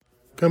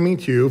coming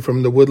to you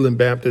from the Woodland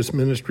Baptist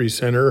Ministry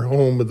Center,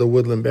 home of the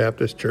Woodland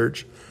Baptist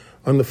Church,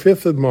 on the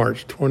 5th of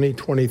March,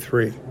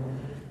 2023.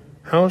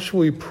 How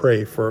shall we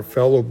pray for a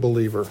fellow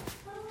believer?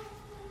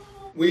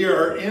 We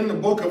are in the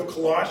book of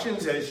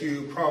Colossians, as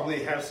you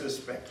probably have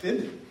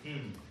suspected.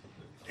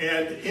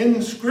 And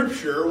in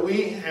Scripture,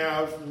 we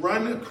have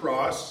run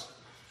across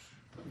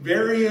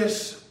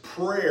various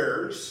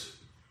prayers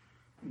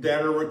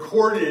that are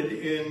recorded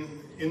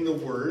in the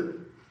Word.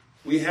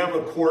 We have,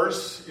 of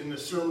course, in the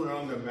Sermon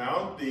on the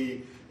Mount,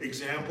 the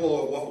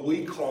example of what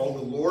we call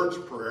the Lord's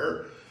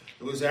Prayer.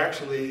 It was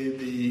actually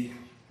the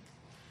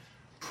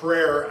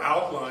prayer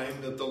outline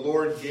that the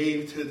Lord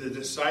gave to the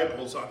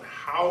disciples on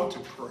how to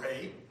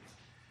pray.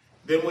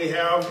 Then we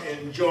have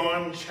in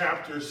John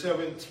chapter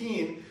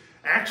 17,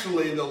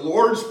 actually the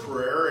Lord's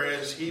Prayer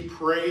as he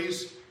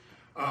prays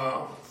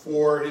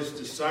for his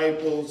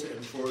disciples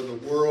and for the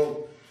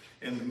world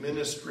and the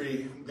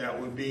ministry that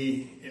would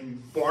be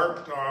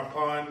embarked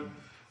upon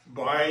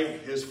by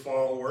his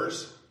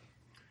followers.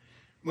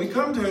 We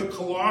come to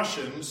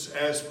Colossians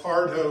as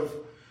part of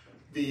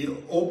the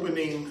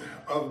opening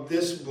of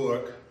this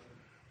book.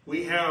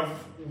 We have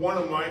one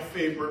of my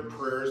favorite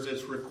prayers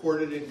that's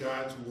recorded in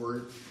God's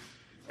Word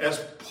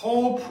as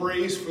Paul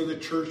prays for the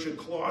church of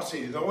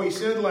Colossae. Now, he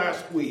said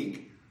last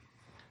week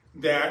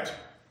that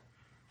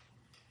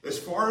as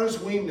far as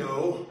we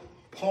know,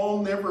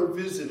 Paul never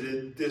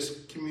visited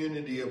this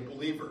community of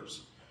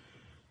believers.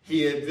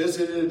 He had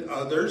visited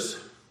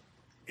others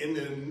in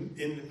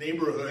the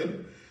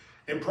neighborhood,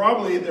 and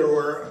probably there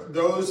were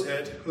those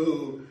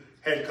who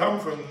had come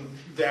from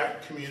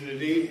that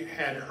community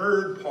had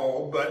heard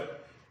Paul,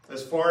 but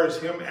as far as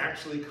him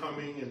actually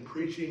coming and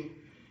preaching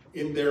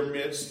in their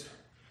midst,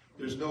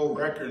 there's no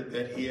record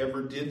that he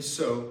ever did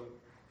so.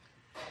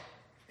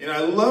 And I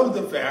love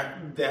the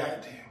fact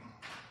that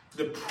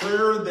the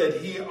prayer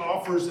that he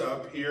offers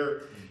up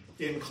here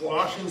in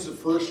Colossians, the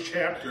first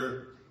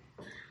chapter,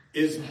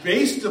 is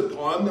based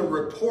upon the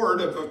report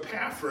of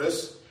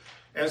Epaphras,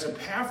 as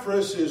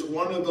Epaphras is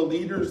one of the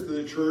leaders of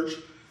the church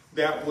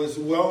that was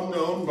well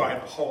known by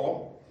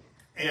Paul.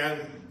 And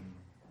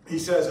he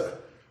says,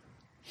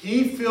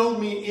 he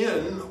filled me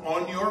in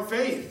on your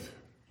faith.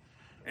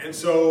 And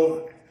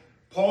so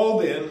Paul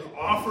then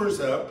offers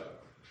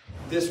up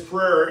this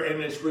prayer,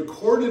 and it's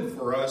recorded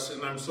for us,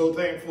 and I'm so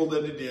thankful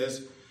that it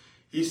is.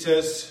 He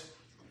says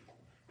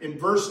in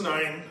verse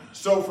 9,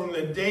 so from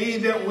the day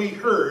that we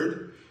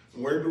heard,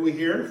 where do we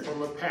hear?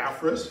 From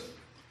Epaphras,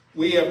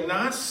 we have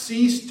not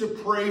ceased to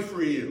pray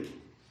for you.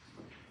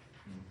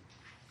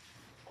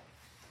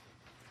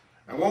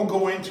 I won't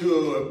go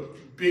into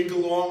a big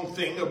long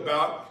thing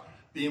about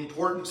the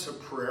importance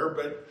of prayer,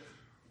 but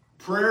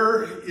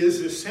prayer is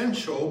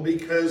essential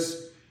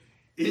because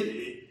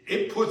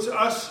it puts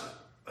us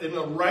in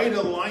a right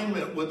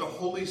alignment with the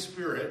Holy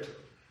Spirit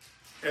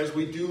as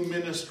we do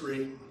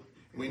ministry.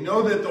 We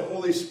know that the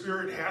Holy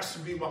Spirit has to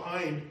be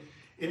behind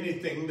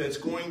anything that's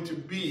going to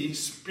be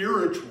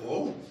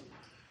spiritual.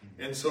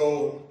 And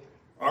so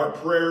our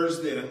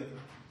prayers then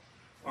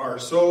are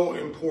so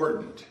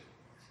important.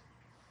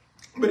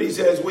 But he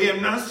says, we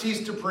have not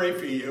ceased to pray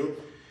for you.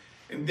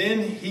 And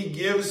then he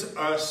gives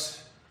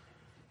us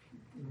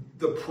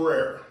the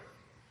prayer.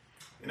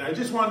 And I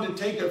just wanted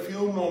to take a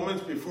few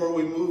moments before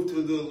we move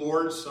to the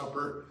Lord's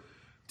Supper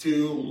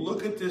to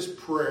look at this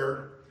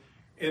prayer.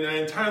 And I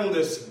entitled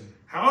this,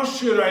 How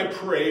Should I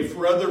Pray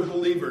for Other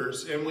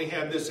Believers? And we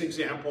have this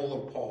example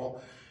of Paul.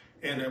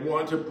 And I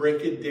want to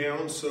break it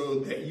down so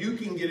that you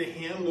can get a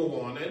handle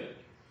on it.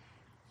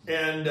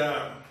 And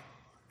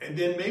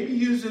then maybe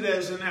use it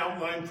as an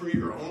outline for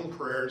your own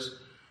prayers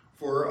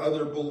for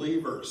other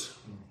believers.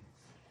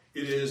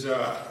 It is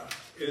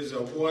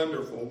a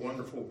wonderful,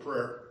 wonderful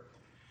prayer.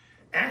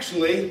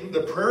 Actually,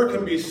 the prayer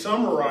can be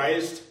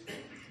summarized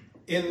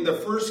in the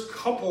first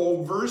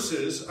couple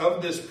verses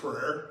of this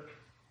prayer.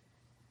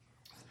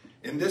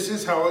 And this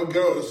is how it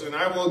goes. And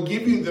I will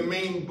give you the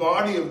main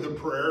body of the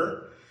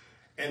prayer.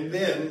 And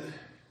then,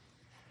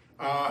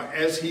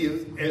 as he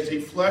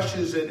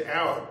fleshes it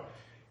out,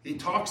 he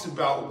talks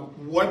about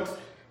what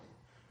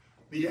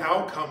the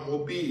outcome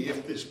will be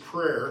if this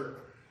prayer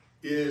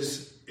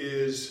is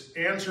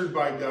answered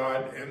by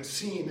God and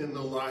seen in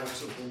the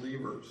lives of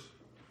believers.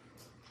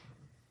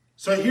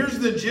 So here's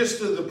the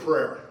gist of the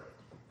prayer.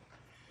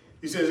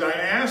 He says, I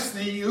ask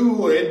that you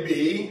would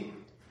be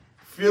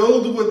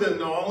filled with the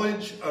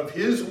knowledge of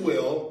his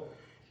will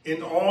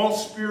in all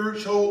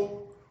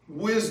spiritual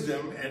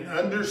wisdom and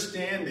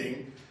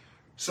understanding,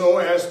 so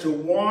as to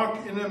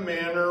walk in a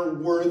manner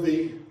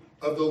worthy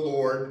of the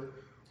Lord,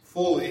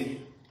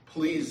 fully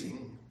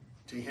pleasing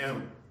to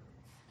him.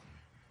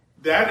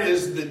 That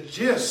is the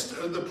gist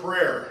of the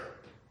prayer.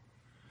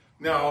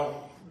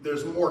 Now,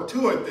 there's more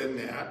to it than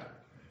that,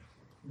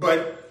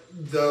 but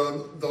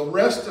the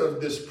rest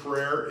of this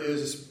prayer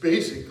is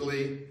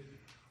basically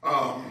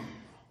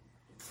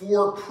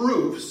 4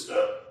 proofs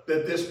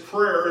that this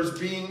prayer is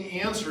being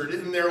answered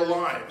in their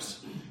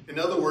lives. In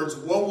other words,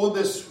 what would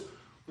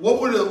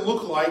it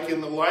look like in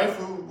the life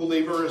of a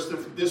believer as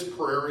if this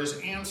prayer is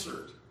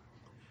answered?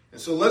 And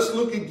so let's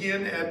look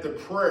again at the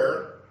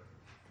prayer,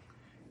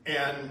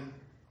 and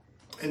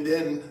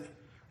then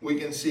we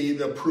can see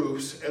the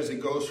proofs as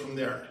it goes from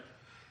there.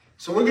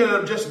 So we're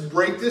going to just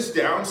break this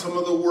down, some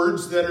of the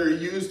words that are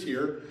used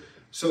here,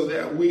 so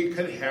that we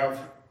could have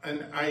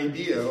an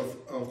idea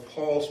of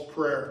Paul's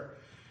prayer.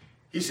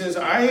 He says,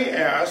 I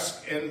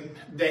ask and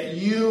that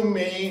you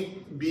may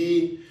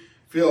be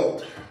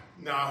filled.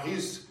 Now,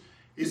 he's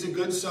a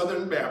good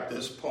Southern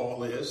Baptist,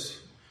 Paul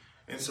is.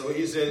 And so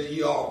he says,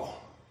 y'all.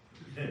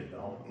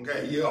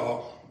 Okay,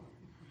 y'all.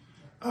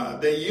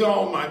 That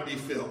y'all might be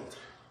filled.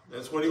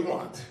 That's what he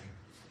wants.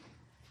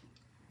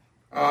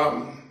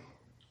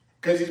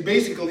 Because he's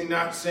basically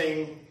not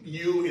saying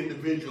you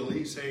individually.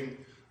 He's saying,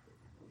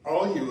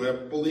 all you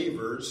have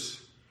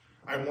believers,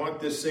 I want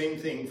this same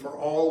thing for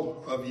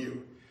all of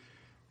you.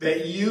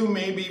 That you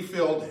may be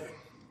filled.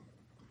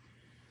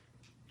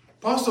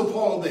 Apostle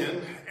Paul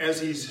then,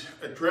 as he's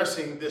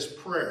addressing this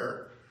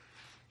prayer,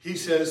 he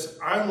says,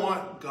 I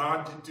want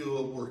God to do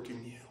a work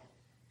in you.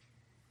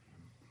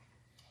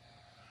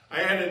 I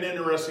had an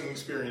interesting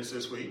experience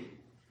this week.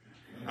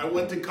 I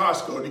went to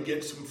Costco to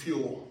get some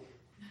fuel.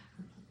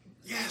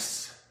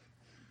 Yes.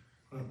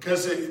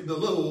 Because the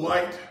little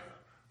light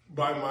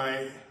by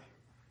my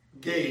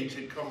gauge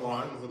had come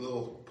on with a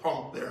little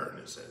pump there, and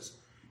it says,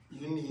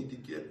 you need to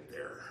get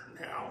there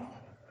now.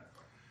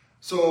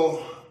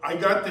 So I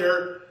got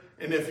there,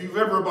 and if you've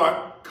ever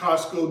bought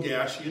Costco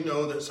gas, you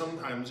know that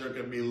sometimes there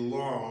can be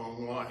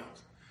long lines.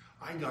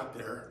 I got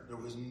there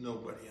was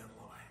nobody in line.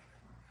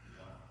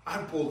 I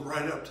pulled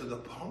right up to the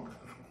pump,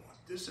 and I'm going,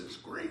 this is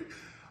great.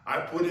 I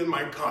put in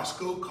my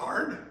Costco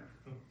card,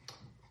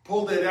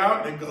 pulled it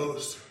out, and it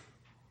goes,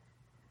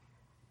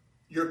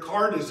 your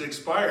card is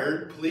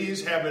expired.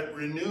 Please have it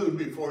renewed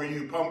before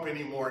you pump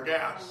any more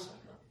gas.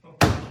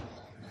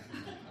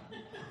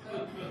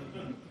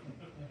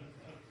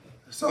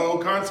 So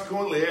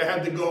consequently, I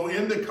had to go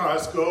into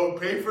Costco,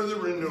 pay for the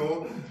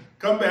renewal,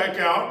 come back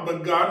out,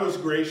 but God was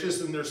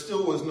gracious and there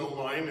still was no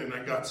line and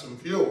I got some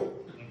fuel.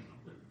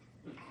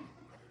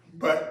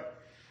 But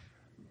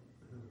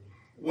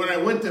when I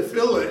went to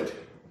fill it,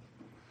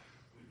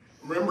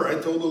 remember I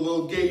told the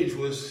little gauge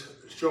was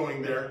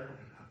showing there.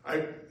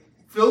 I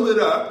filled it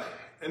up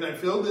and I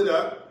filled it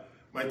up.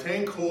 My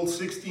tank holds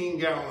 16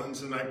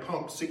 gallons and I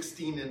pumped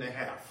 16 and a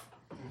half.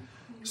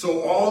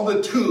 So all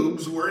the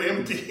tubes were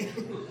empty.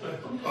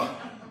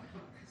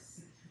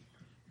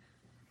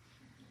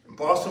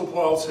 Apostle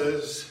Paul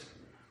says,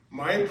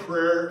 my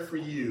prayer for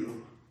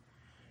you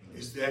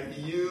is that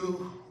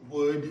you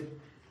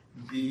would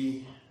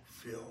be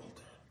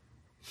filled.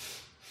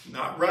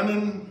 Not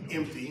running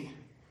empty,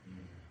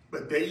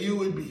 but that you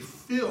would be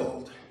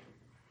filled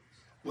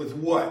with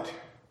what?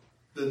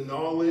 The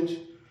knowledge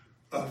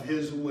of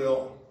his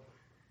will.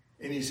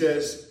 And he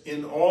says,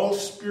 in all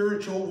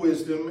spiritual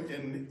wisdom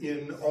and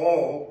in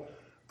all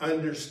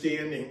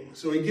understanding.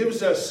 So he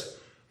gives us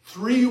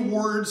three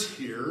words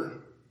here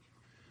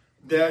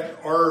that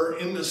are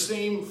in the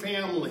same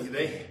family.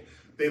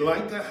 They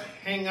like to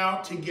hang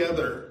out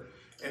together.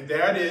 And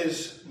that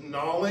is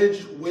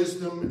knowledge,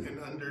 wisdom, and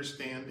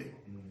understanding.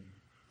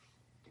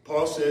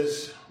 Paul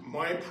says,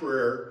 my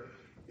prayer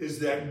is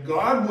that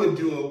God would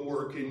do a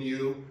work in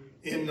you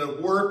in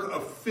the work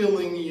of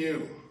filling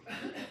you.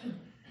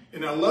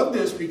 And I love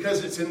this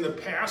because it's in the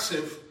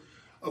passive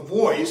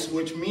voice,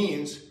 which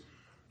means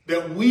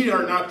that we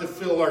are not to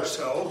fill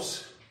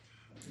ourselves.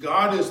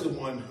 God is the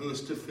one who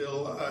is to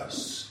fill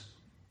us.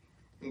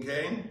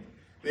 Okay?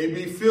 They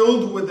be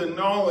filled with the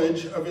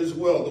knowledge of his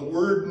will. The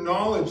word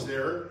knowledge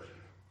there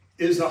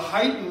is a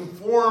heightened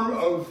form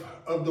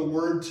of the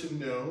word to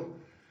know.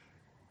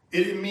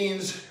 It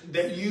means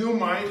that you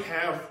might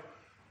have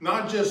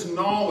not just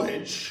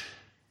knowledge,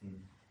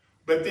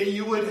 but that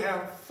you would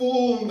have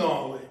full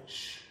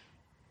knowledge.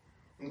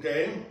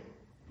 Okay?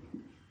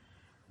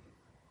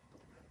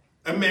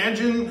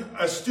 Imagine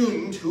a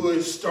student who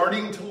is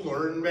starting to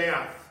learn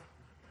math.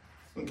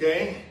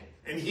 Okay?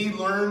 And he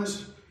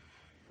learns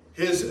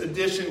his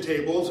addition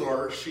tables,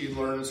 or she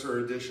learns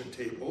her addition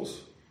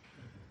tables.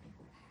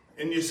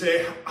 And you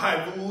say,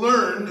 I've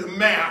learned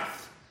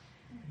math.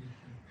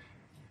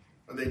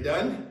 Are they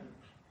done?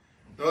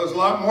 No, there's a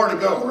lot more to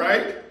go,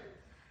 right?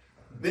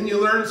 Then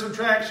you learn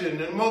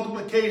subtraction and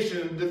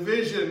multiplication and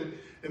division,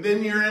 and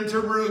then you're into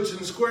roots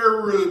and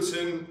square roots,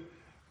 and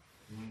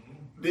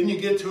then you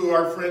get to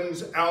our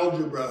friends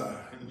algebra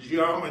and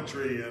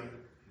geometry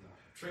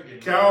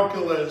and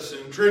calculus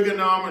and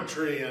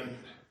trigonometry, and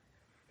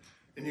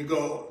you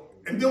go,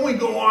 and then we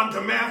go on to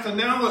math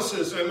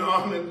analysis and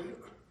on. And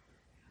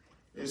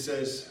it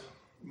says,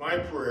 my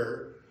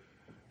prayer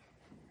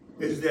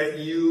is that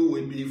you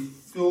would be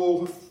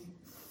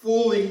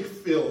fully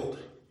filled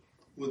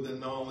with the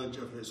knowledge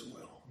of his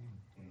will.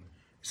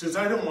 He says,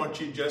 I don't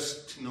want you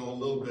just to know a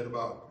little bit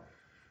about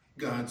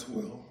God's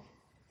will.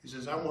 He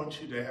says, I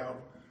want you to have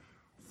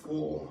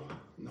full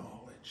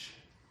knowledge.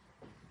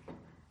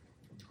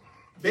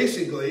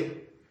 Basically,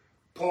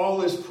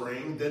 Paul is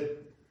praying that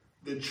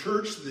the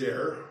church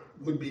there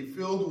would be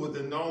filled with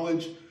the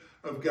knowledge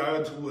of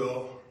God's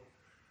will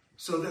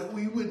so that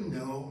we would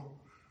know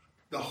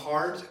the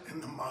heart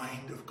and the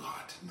mind of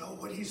God, to know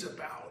what he's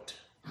about.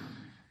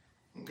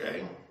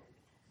 Okay?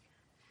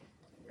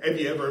 Have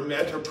you ever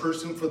met a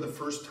person for the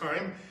first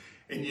time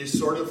and you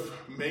sort of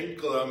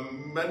make a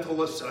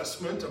mental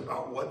assessment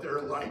about what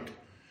they're like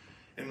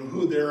and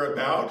who they're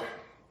about?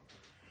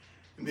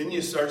 And then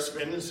you start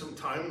spending some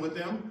time with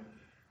them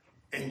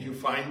and you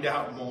find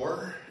out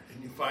more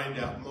and you find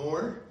out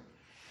more.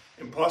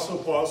 And Apostle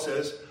Paul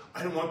says,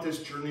 I don't want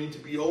this journey to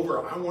be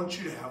over. I want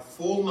you to have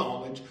full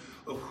knowledge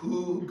of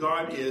who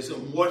God is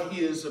and what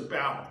he is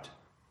about.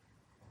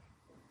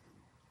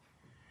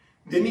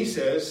 Then he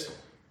says,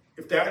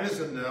 if that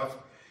isn't enough,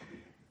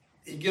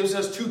 he gives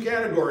us two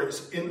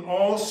categories. In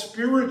all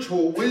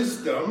spiritual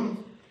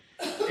wisdom,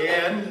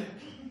 and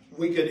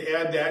we could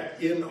add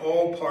that in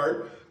all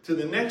part to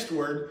the next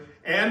word,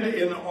 and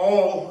in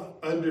all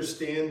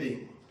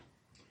understanding.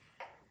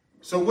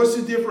 So what's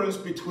the difference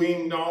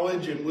between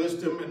knowledge and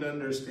wisdom and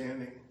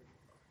understanding?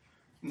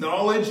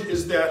 Knowledge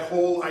is that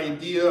whole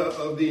idea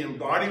of the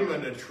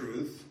embodiment of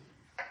truth.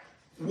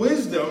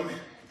 Wisdom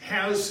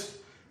has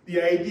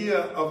the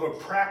idea of a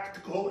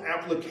practical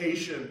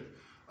application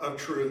of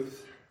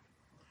truth.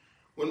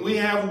 When we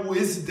have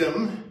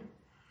wisdom,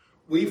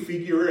 we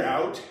figure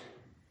out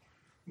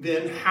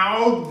then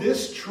how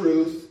this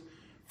truth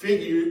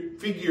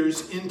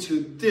figures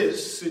into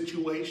this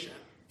situation.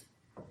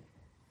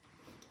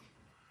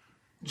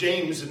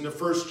 James, in the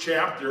first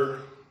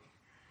chapter,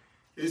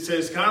 it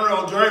says, count it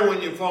all joy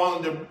when you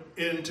fall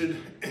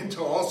into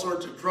all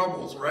sorts of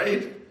troubles,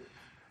 right?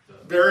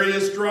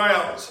 Various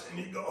trials.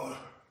 And you go,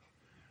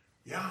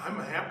 yeah, I'm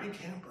a happy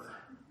camper.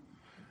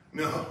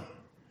 No.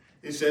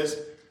 He says,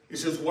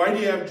 why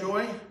do you have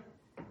joy?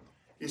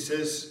 He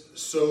says,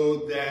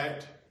 so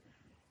that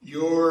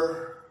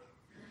your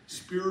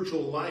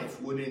spiritual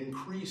life would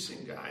increase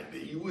in God,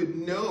 that you would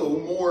know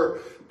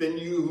more than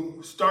you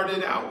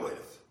started out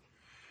with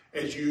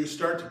as you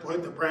start to put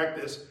into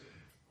practice.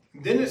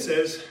 Then it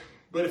says,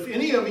 but if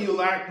any of you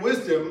lack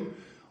wisdom,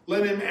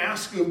 let him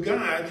ask of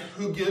God,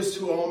 who gives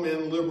to all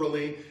men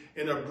liberally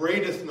and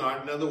upbraideth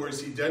not. In other words,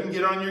 he doesn't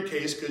get on your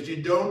case because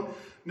you don't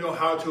know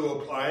how to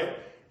apply it.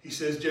 He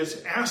says,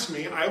 just ask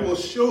me, I will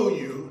show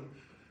you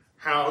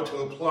how to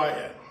apply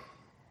it.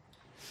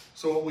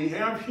 So what we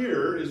have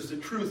here is the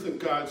truth of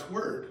God's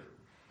word.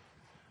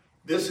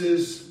 This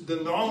is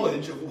the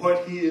knowledge of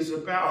what he is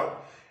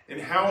about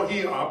and how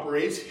he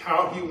operates,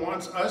 how he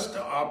wants us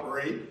to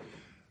operate.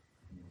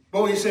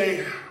 But we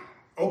say,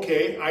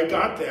 okay, I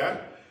got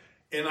that,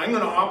 and I'm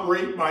going to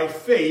operate by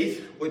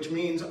faith, which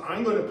means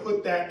I'm going to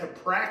put that to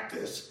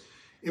practice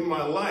in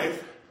my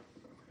life.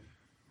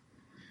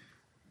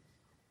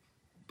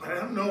 But I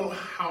don't know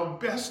how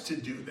best to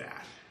do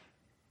that.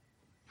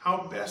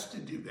 How best to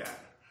do that.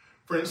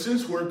 For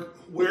instance,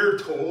 we're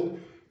told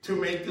to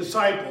make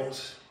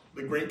disciples,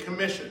 the Great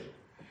Commission.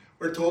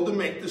 We're told to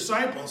make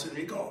disciples, and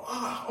we go,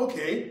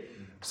 okay.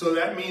 So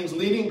that means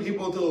leading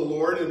people to the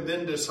Lord and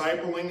then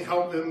discipling,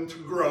 help them to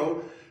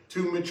grow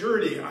to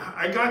maturity.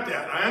 I got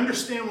that. I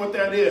understand what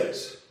that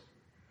is.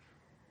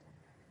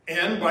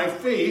 And by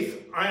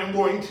faith, I am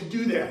going to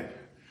do that.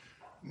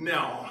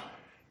 Now,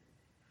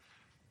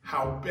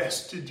 how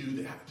best to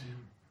do that?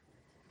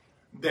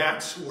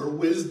 That's where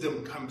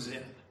wisdom comes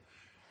in.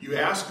 You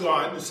ask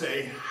God to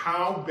say,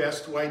 how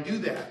best do I do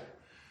that?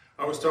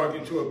 I was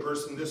talking to a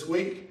person this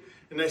week,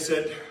 and I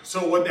said,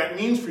 so what that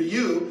means for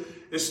you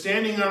is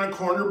standing on a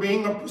corner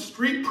being a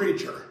street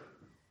preacher.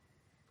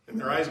 And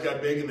their eyes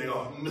got big and they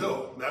go,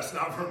 no, that's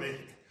not for me.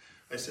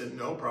 I said,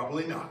 no,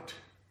 probably not.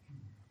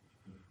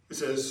 It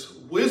says,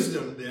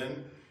 wisdom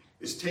then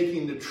is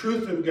taking the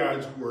truth of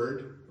God's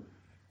word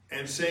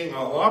and saying,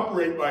 I'll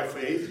operate by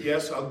faith.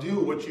 Yes, I'll do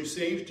what you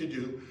say to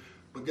do.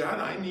 But God,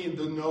 I need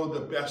to know the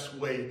best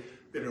way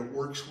that it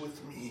works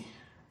with me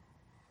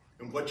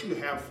and what you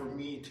have for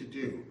me to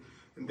do.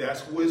 And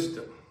that's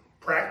wisdom.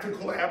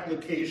 Practical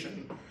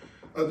application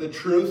of the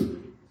truth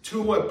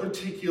to a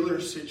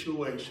particular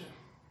situation.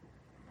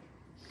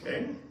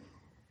 Okay?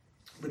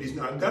 But he's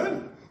not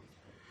done.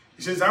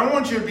 He says, I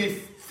want you to be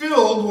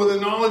filled with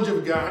the knowledge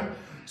of God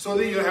so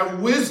that you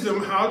have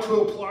wisdom how to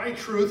apply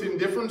truth in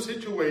different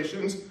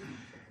situations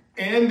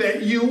and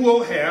that you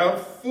will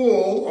have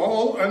full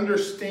all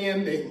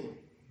understanding.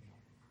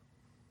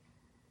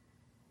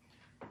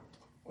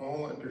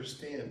 All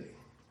understanding.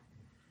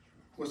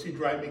 What's he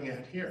driving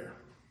at here?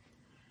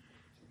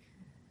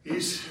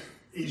 He's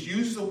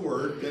used a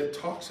word that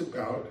talks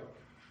about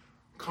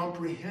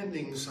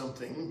comprehending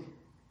something.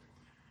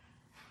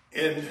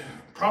 And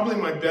probably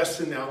my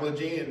best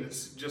analogy, and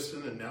it's just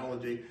an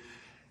analogy,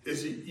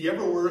 is you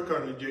ever work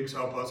on a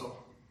jigsaw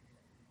puzzle?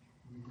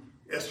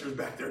 Esther's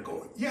back there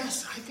going,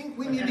 yes, I think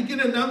we need to get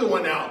another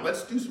one out.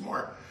 Let's do some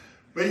more.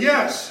 But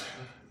yes,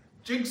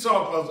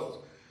 jigsaw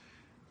puzzles.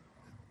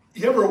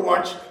 You ever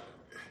watch,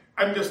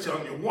 I'm just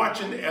telling you,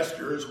 watching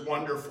Esther is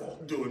wonderful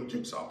doing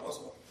jigsaw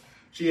puzzle.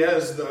 She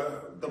has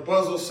the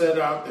puzzle set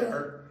out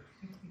there,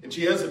 and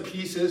she has the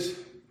pieces,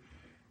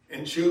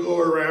 and she'll go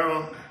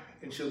around,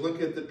 and she'll look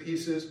at the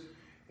pieces,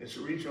 and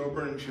she'll reach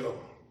over, and she'll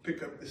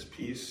pick up this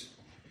piece,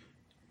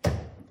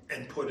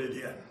 and put it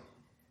in.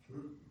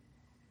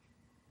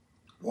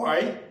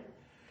 Why?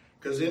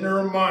 Because in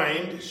her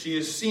mind, she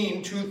has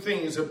seen two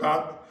things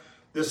about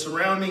the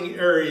surrounding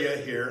area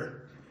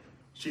here.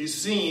 She's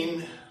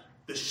seen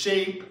the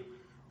shape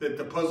that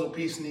the puzzle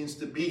piece needs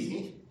to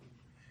be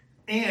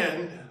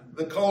and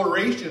the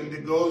coloration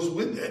that goes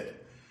with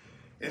it.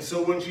 And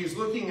so when she's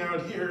looking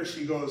out here,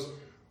 she goes,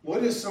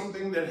 what is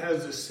something that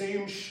has the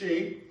same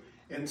shape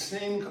and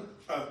same,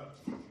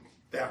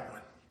 that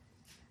one.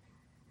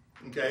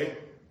 Okay?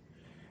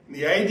 And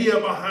the idea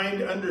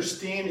behind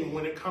understanding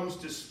when it comes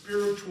to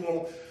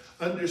spiritual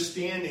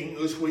understanding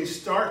is we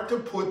start to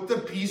put the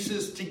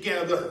pieces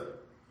together.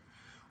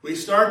 We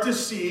start to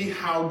see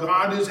how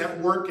God is at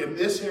work in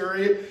this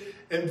area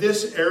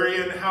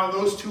and how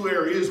those two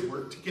areas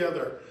work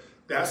together.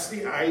 That's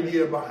the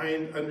idea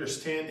behind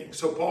understanding.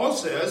 So Paul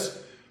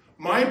says,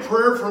 my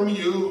prayer for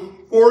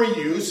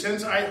you,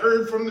 since I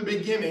heard from the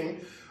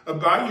beginning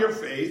about your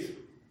faith,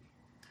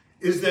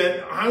 is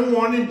that I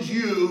wanted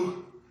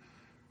you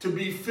to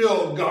be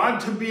filled, God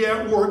to be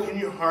at work in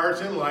your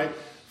heart and life,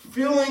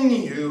 filling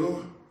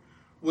you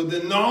with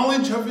the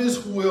knowledge of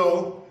his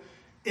will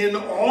in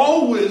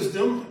all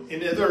wisdom.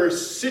 In other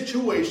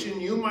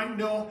situation, you might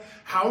know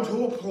how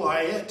to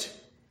apply it.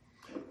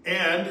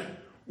 And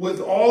with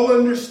all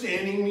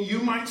understanding, you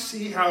might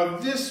see how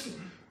this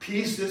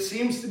piece that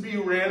seems to be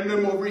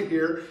random over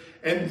here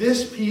and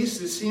this piece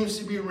that seems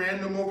to be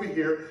random over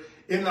here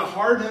in the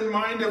heart and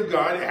mind of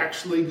God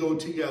actually go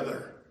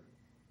together.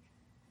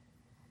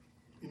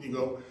 And you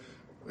go,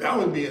 that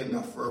would be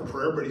enough for a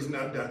prayer, but he's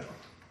not done.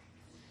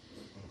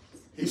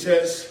 He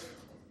says,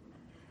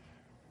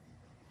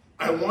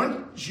 I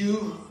want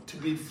you to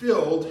be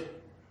filled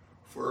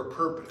for a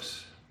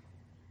purpose.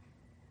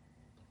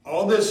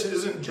 All this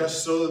isn't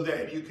just so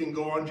that you can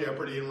go on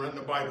Jeopardy and run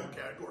the Bible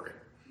category.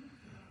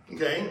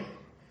 Okay?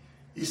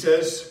 He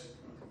says,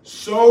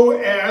 so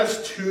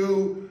as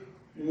to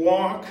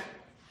walk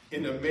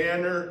in a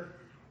manner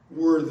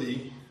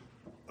worthy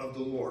of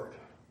the Lord.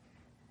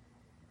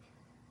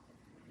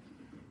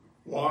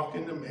 Walk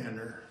in a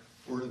manner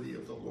worthy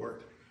of the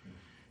Lord.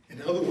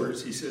 In other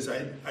words, he says,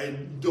 I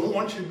don't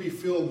want you to be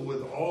filled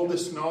with all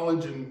this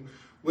knowledge and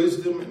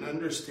wisdom and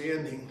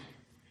understanding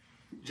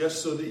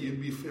just so that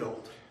you'd be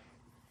filled.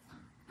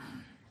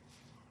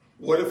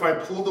 What if I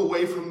pulled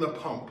away from the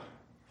pump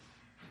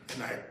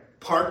and I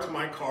parked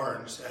my car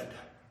and said,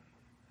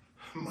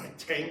 my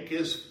tank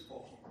is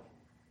full.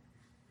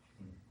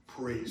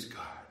 Praise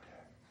God.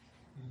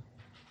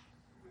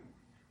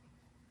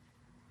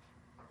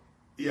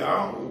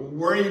 Yeah,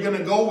 where are you going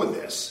to go with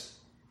this?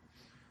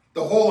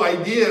 The whole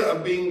idea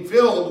of being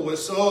filled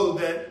was so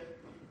that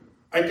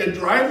I could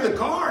drive the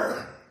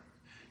car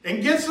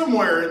and get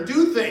somewhere and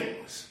do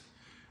things.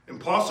 And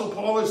Apostle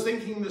Paul is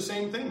thinking the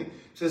same thing. He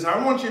says,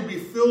 I want you to be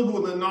filled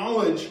with the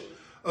knowledge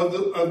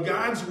of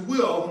God's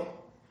will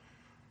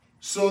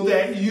so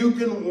that you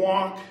can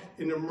walk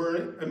in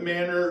a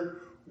manner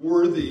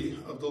worthy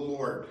of the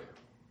Lord.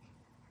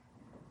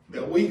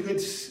 That we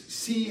could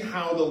see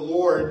how the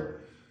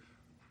Lord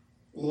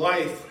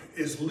life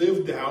is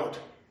lived out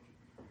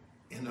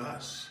in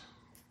us.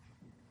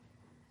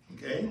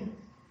 Okay?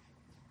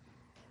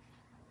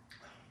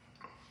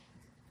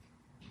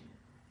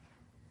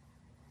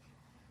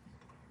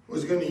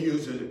 I'm going to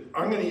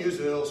use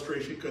an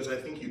illustration because I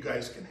think you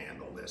guys can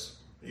handle this.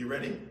 Are you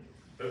ready?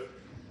 Yep.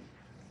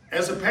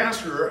 As a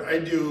pastor, I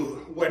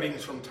do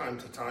weddings from time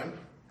to time.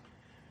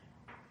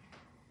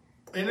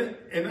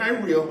 And I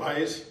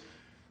realize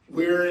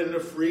we're in a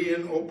free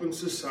and open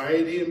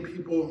society and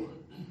people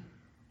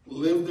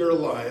live their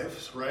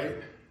lives, right?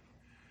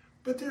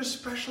 But there's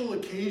special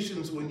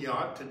occasions when you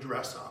ought to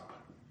dress up,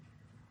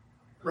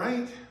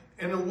 right?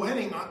 And a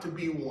wedding ought to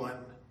be one.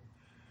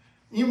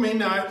 You may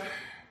not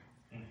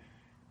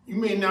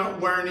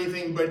wear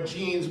anything but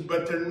jeans,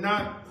 but they're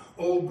not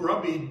old,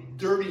 grubby,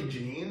 dirty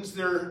jeans.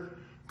 They're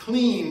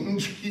clean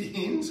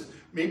jeans,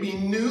 maybe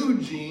new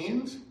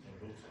jeans.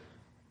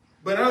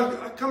 But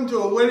I'll come to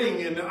a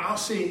wedding and I'll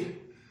see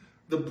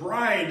the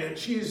bride and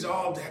she's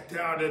all decked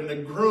out, and the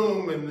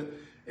groom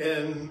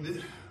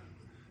and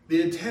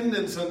the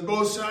attendants on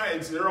both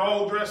sides, they're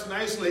all dressed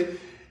nicely.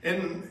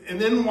 And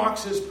then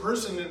walks this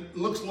person that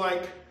looks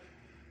like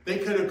they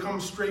could have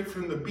come straight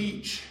from the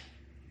beach.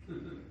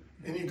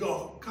 And you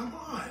go, come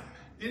on,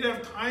 did you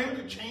have time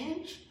to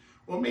change?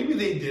 Well, maybe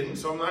they didn't,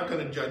 so I'm not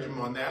going to judge them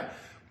on that.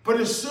 But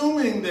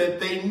assuming that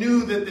they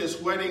knew that this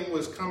wedding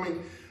was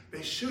coming,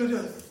 they should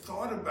have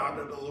thought about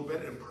it a little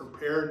bit and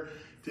prepared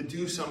to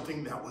do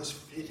something that was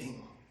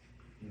fitting.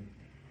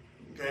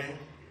 Okay?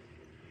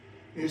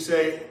 You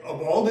say,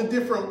 of all the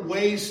different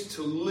ways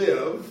to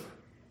live,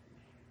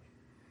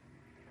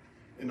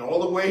 and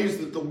all the ways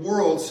that the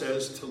world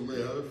says to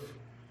live,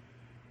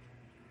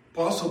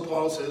 Apostle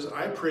Paul says,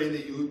 I pray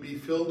that you would be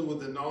filled with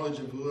the knowledge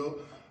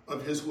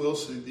of his will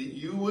so that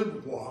you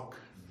would walk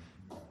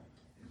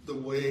the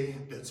way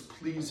that's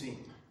pleasing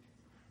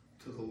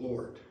to the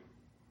Lord.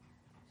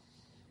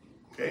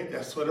 Okay,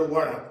 that's what I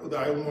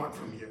want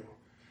from you.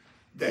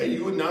 That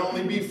you would not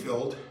only be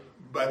filled,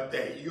 but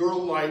that your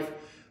life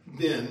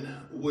then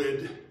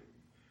would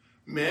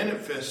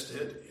manifest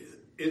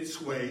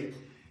its way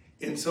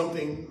in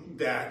something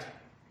that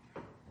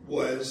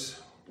was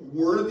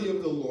worthy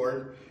of the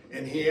Lord.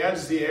 And he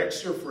adds the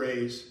extra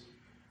phrase,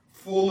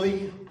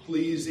 fully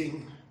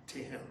pleasing to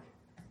him.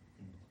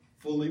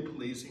 Fully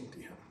pleasing to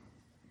him.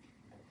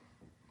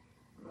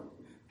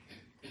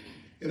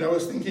 And I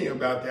was thinking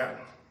about that.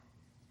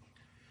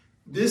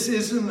 This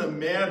isn't a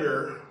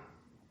matter,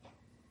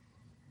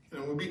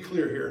 and we'll be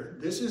clear here,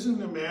 this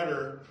isn't a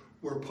matter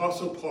where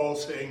Apostle Paul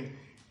is saying,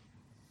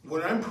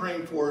 what I'm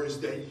praying for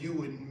is that you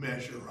would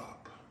measure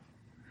up.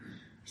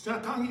 He's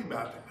not talking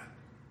about that.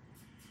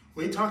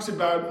 When he talks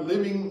about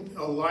living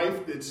a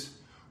life that's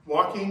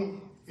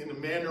walking in a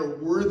manner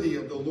worthy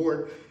of the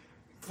Lord,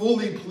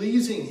 fully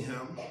pleasing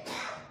him,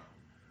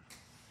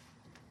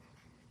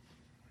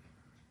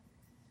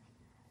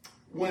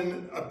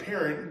 when a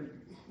parent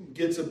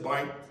gets a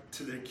bike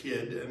to their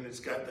kid and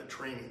it's got the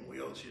training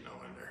wheels, and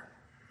they're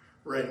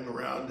riding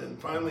around, and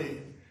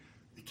finally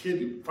the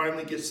kid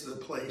finally gets to the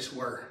place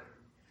where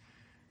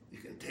you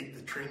can take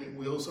the training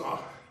wheels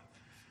off,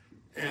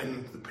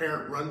 and the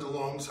parent runs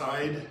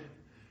alongside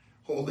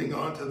holding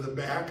onto the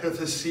back of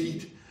the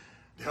seat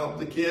to help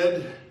the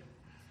kid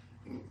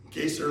in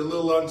case they're a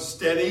little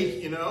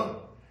unsteady,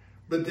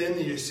 but then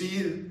you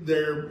see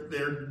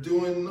they're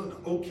doing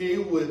okay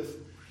with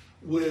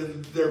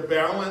their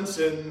balance,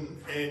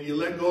 and you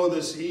let go of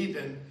the seat,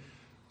 and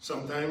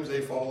sometimes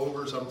they fall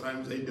over,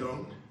 sometimes they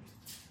don't.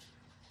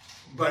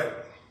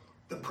 But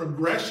the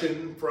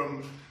progression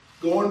from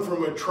going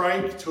from a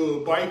trike to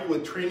a bike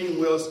with training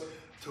wheels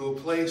to a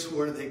place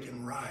where they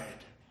can ride.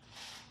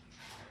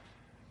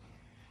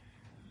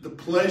 The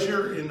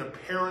pleasure in a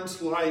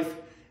parent's life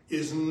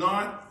is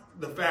not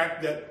the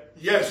fact that,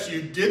 yes,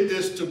 you did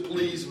this to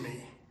please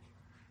me.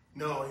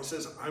 No, he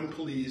says, I'm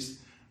pleased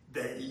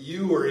that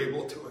you are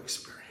able to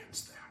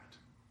experience that.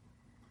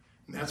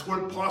 And that's what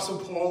Apostle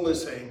Paul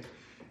is saying.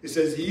 He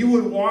says, you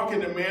would walk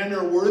in a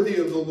manner worthy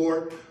of the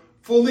Lord,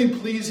 fully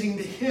pleasing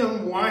to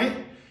him. Why?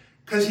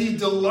 Because he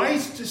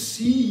delights to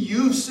see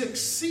you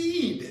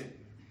succeed.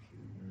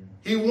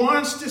 He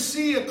wants to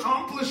see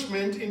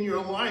accomplishment in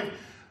your life,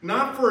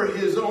 not for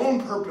his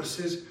own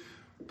purposes,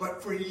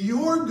 but for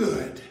your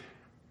good.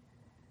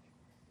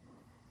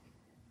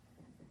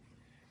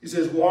 He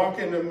says, walk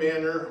in a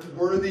manner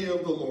worthy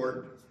of the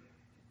Lord,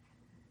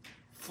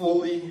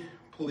 fully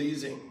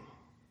pleasing.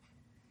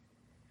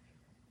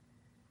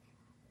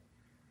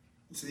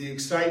 It's the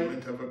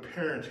excitement of a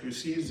parent who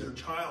sees their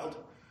child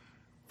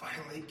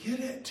finally get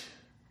it,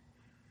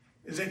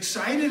 is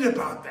excited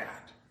about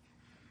that.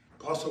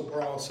 Apostle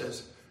Paul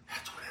says,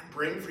 that's what I'm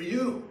praying for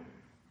you.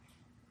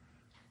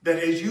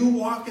 That as you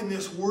walk in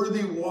this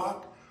worthy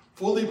walk,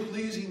 fully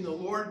pleasing the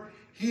Lord,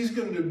 he's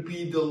going to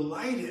be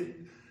delighted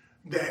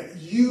that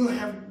you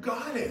have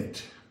got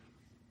it.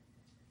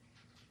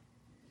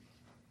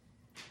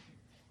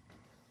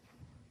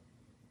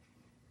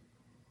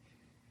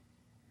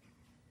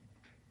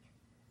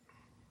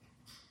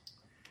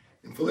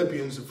 In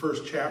Philippians, the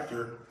first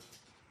chapter,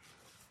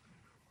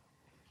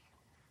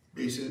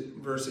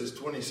 verses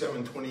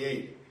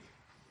 27-28,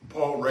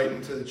 Paul,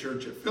 writing to the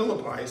church at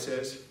Philippi,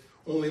 says,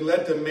 only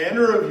let the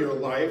manner of your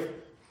life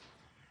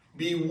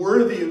be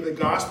worthy of the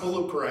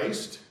gospel of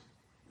Christ,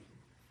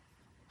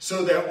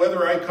 so that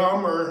whether I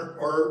come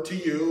or to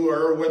you,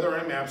 or whether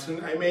I'm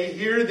absent, I may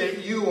hear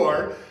that you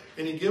are.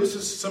 And he gives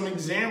us some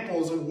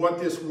examples of what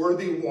this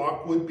worthy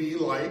walk would be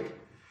like.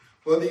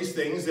 Well, these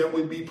things that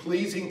would be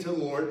pleasing to the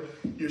Lord.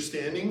 You're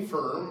standing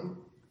firm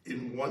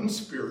in one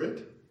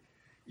spirit.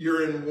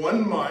 You're in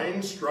one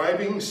mind,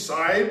 striving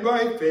side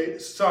by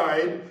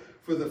side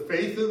for the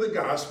faith of the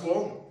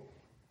gospel.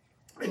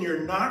 And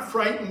you're not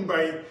frightened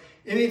by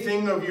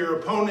anything of your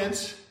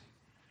opponents,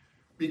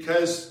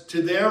 because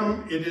to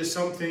them it is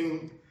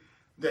something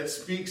that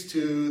speaks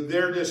to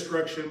their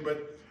destruction,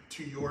 but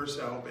to your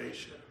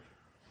salvation,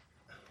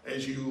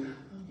 as you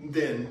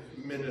then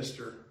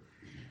minister.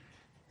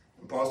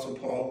 Apostle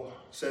Paul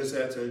says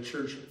that to the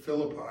church at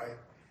Philippi,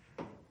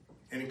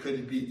 and it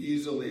could be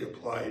easily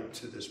applied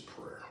to this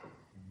prayer.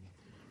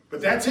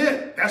 But that's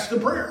it. That's the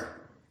prayer.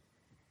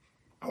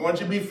 I want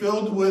you to be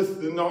filled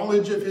with the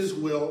knowledge of his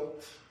will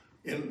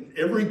in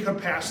every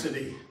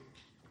capacity.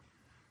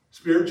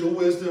 Spiritual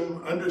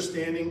wisdom,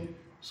 understanding,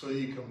 so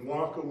you can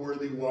walk a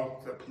worthy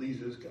walk that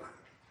pleases God.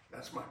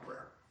 That's my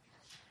prayer.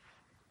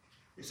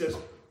 He says,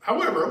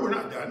 however, we're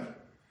not done.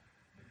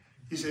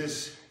 He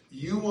says,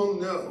 you will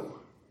know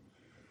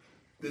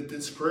that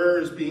this prayer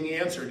is being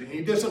answered. And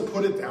he doesn't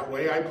put it that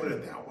way. I put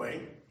it that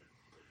way.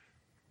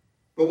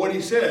 But what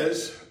he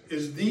says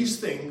is these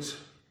things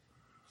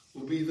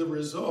will be the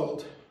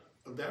result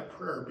of that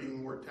prayer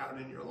being worked out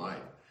in your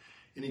life.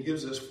 And he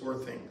gives us 4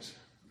 things.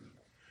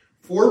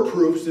 4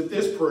 proofs that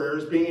this prayer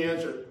is being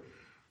answered.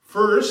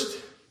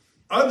 First,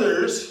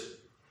 others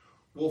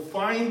will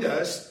find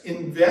us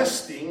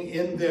investing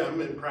in them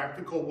in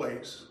practical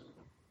ways.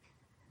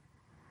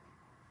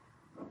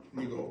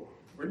 And you go,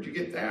 where'd you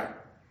get that?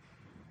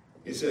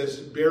 It says,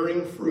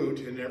 bearing fruit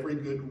in every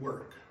good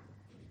work.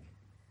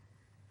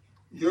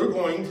 you're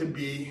going to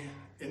be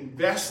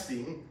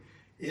investing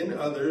in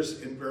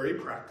others in very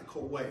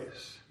practical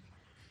ways.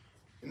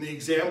 And the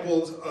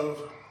examples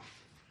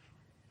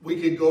we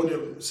could go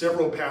to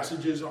several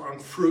passages on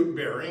fruit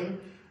bearing.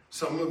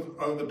 Some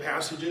of the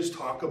passages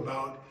talk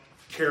about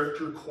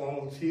character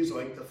qualities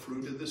like the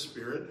fruit of the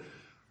Spirit.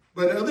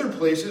 But other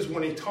places,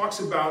 when he talks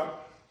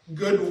about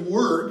good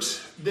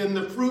works, then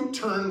the fruit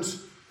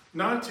turns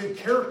not to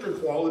character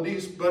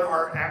qualities, but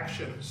our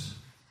actions.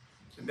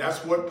 And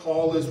that's what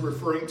Paul is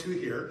referring to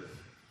here,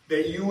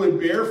 that you would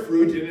bear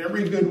fruit in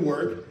every good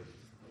work.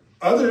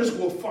 Others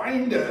will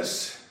find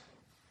us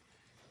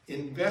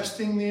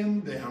investing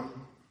in them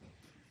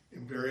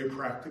in very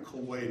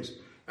practical ways.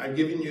 I've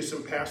given you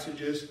some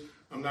passages.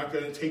 I'm not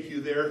going to take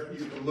you there.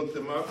 You can look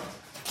them up.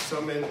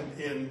 Some in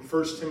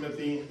 1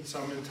 Timothy,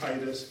 some in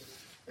Titus,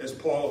 as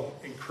Paul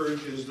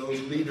encourages those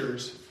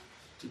leaders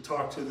to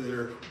talk to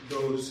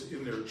those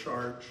in their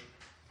charge.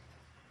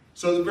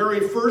 So the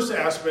very first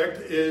aspect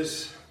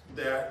is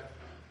that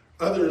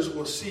others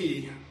will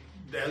see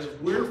that as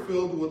we're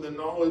filled with the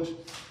knowledge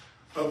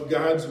of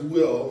God's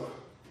will,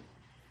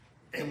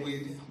 and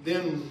we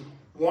then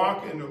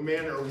walk in a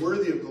manner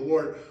worthy of the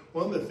Lord,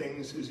 one of the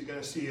things is you're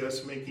going to see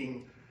us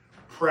making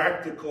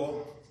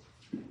practical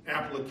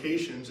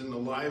applications in the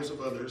lives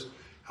of others,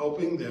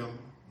 helping them,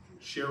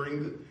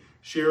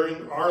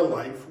 sharing our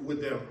life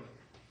with them.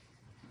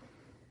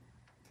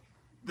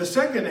 The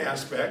second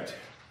aspect,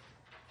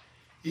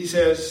 he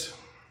says,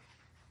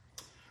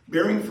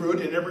 bearing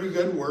fruit in every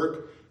good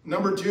work.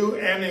 Number 2,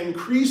 and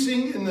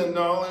increasing in the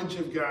knowledge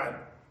of God.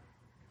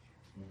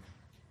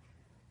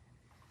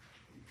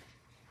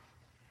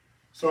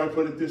 So I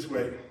put it this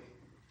way,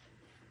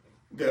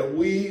 that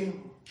we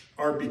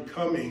are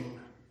becoming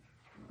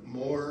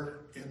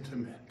more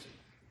intimate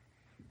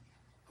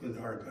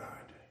with our God,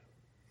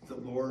 the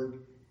Lord,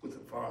 with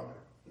the Father,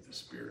 with the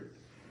Spirit.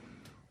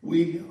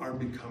 We are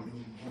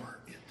becoming more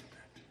intimate.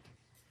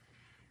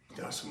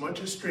 Not so much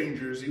a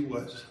stranger as he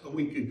was a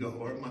week ago,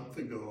 or a month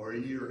ago, or a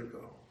year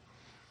ago.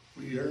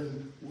 We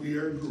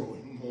are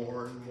growing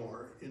more and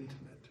more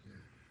intimate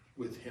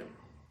with him.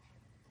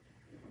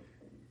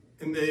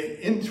 And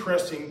the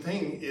interesting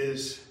thing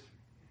is,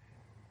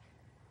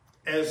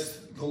 as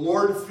the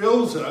Lord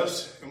fills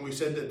us, and we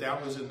said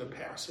that was in the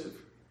passive,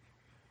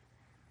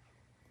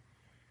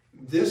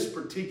 this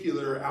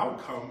particular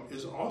outcome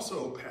is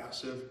also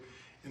passive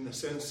in the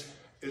sense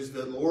as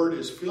the Lord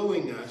is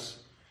filling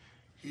us,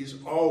 he's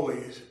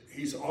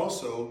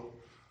also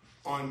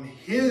on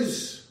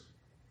his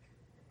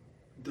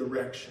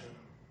direction,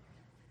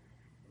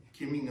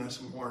 giving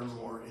us more and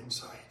more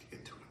insight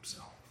into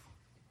himself.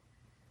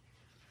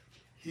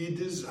 He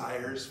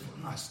desires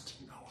for us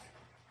to know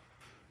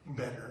him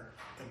better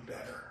and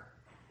better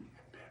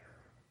and better.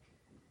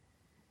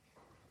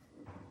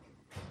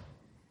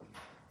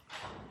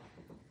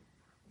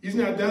 He's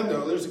not done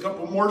though. There's a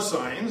couple more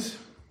signs.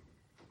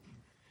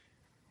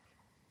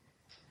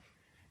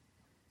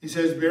 He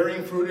says,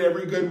 bearing fruit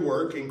every good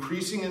work,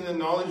 increasing in the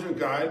knowledge of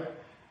God,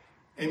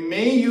 and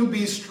may you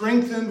be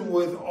strengthened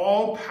with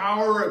all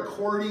power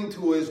according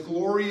to his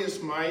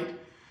glorious might,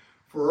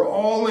 for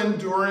all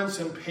endurance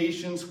and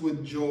patience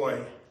with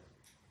joy.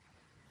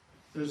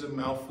 There's a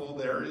mouthful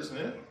there, isn't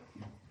it?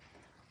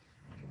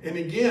 And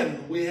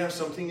again, we have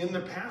something in the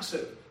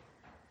passive.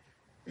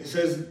 It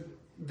says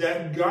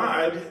that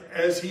God,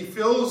 as he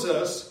fills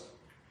us,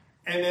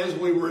 and as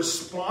we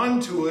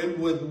respond to it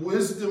with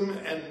wisdom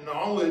and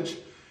knowledge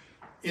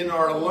in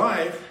our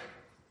life,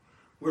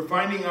 we're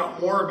finding out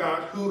more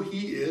about who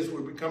he is.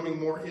 We're becoming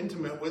more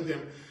intimate with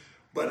him.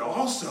 But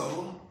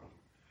also,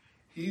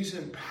 he's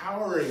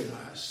empowering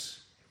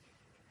us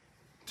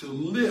to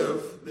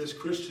live this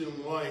Christian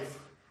life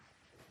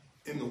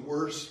in the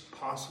worst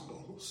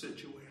possible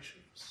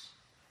situations.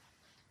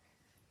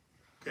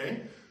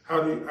 Okay?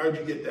 How'd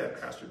you get that,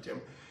 Pastor Tim?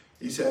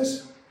 He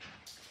says,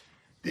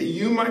 that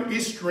you might be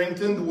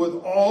strengthened with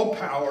all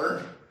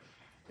power,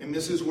 and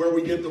this is where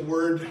we get the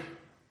word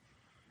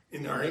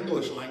in our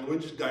English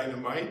language,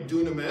 dynamite,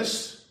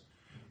 dunamis,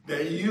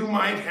 that you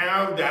might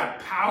have that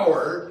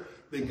power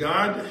that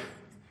God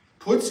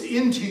puts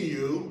into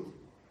you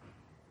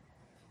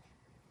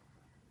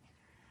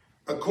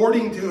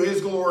according to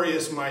his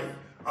glorious might.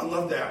 I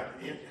love that.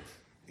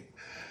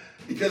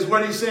 Because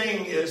what he's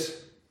saying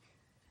is,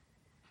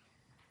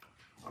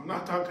 I'm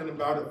not talking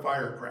about a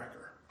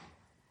firecracker.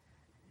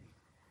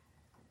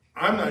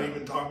 I'm not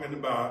even talking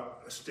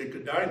about a stick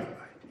of dynamite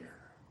here,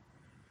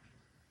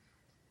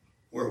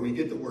 where we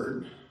get the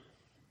word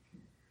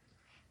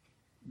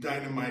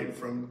dynamite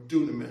from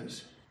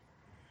dunamis.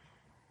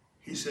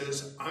 He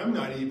says, I'm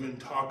not even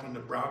talking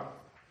about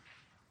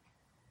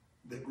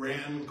the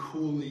Grand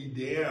Coulee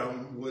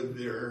Dam with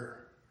their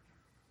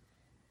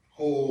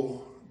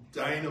whole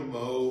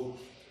dynamo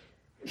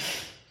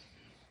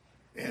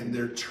and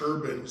their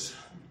turbines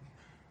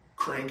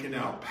cranking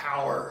out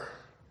power.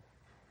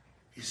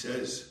 He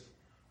says,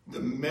 the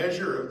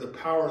measure of the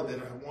power that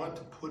I want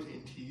to put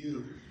into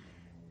you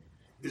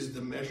is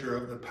the measure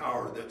of the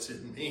power that's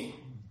in me.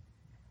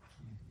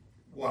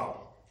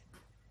 Wow.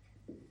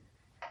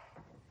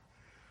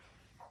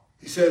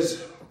 He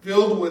says,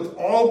 filled with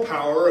all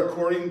power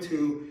according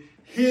to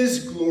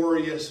his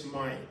glorious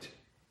might.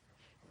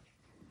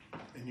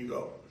 And you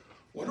go,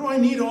 what do I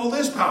need all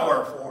this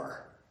power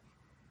for?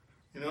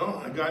 You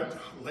know, I got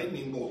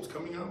lightning bolts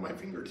coming out of my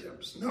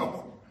fingertips.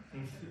 No.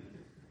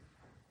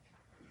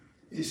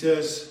 He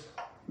says,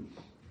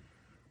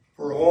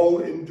 for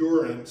all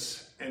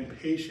endurance and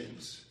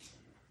patience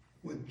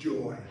with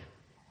joy.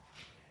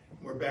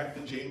 We're back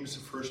to James,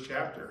 the first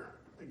chapter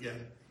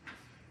again.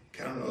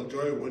 Count it all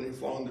joy when you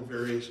fall into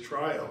various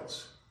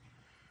trials.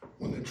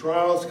 When the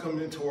trials come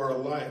into our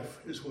life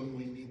is when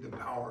we need the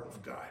power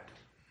of God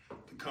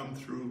to come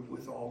through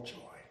with all joy.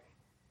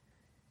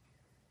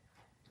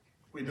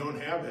 We don't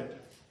have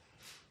it.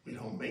 We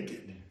don't make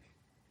it.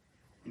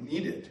 We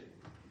need it.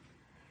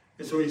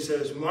 And so he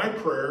says, my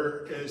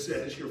prayer is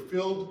as you're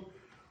filled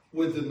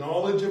with the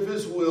knowledge of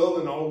his will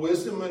and all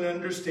wisdom and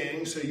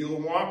understanding, so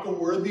you'll walk a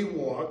worthy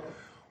walk.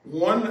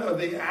 One of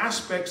the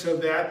aspects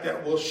of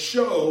that will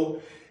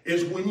show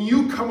is when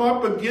you come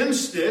up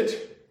against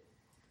it,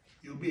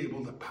 you'll be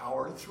able to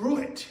power through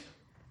it.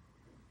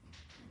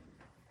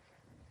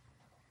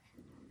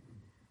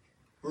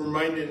 We're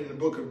reminded in the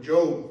book of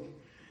Job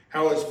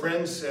how his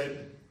friends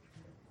said,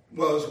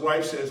 well, his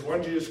wife says, why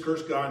don't you just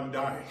curse God and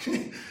die?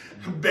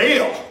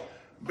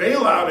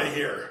 Bail out of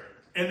here.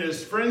 And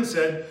his friend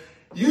said,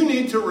 you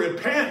need to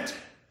repent.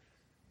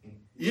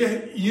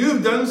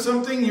 You've done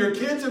something, your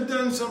kids have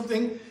done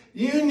something.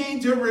 You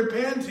need to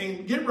repent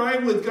and get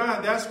right with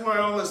God. That's why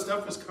all this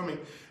stuff is coming.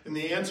 And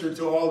the answer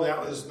to all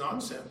that was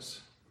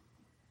nonsense.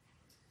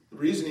 The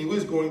reason he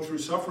was going through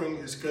suffering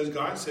is because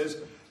God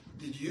says,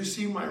 did you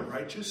see my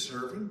righteous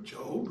servant,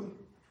 Job,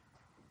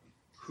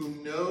 who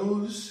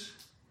knows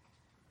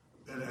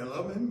that I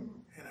love him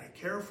and I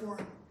care for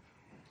him?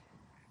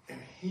 And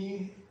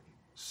he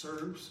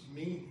serves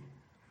me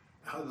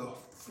out of the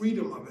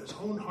freedom of his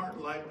own heart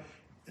and life,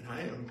 and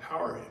I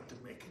empower him to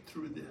make it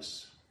through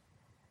this.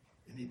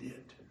 And he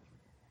did.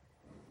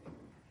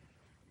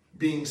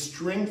 Being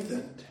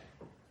strengthened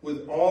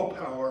with all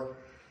power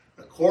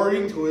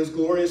according to his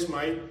glorious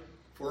might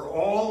for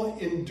all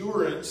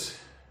endurance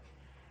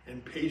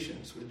and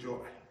patience with joy.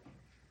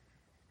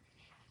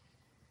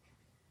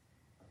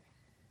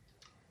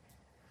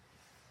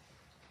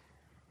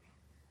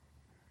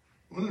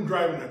 When I'm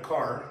driving a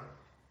car,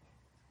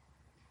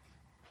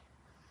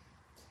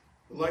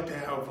 I like to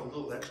have a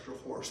little extra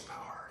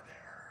horsepower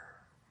there,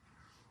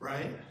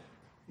 right?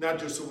 Not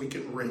just so we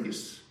can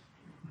race.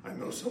 I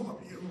know some of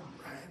you,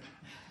 right?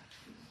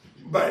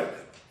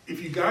 But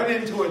if you got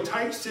into a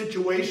tight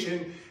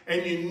situation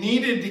and you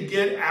needed to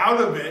get out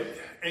of it,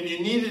 and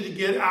you needed to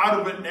get out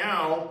of it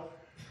now,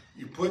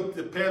 you put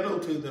the pedal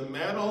to the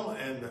metal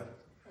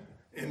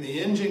and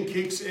the engine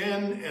kicks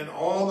in and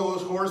all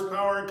those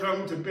horsepower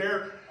come to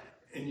bear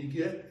and you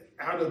get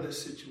out of this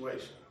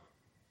situation.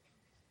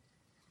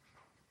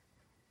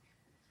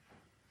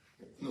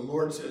 And the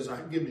Lord says,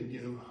 I've given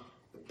you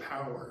the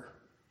power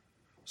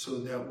so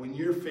that when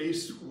you're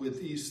faced with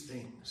these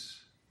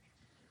things,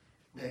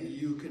 that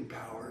you can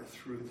power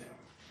through them.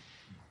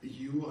 That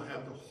you will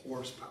have the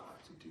horsepower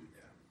to do that.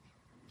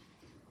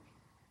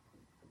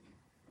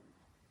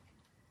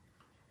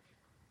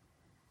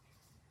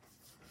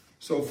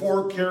 So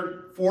four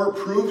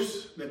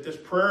proofs that this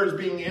prayer is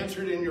being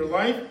answered in your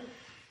life.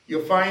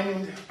 You'll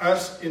find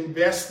us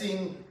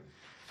investing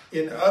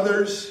in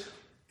others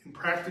in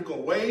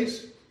practical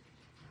ways.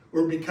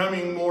 We're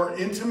becoming more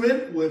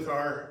intimate with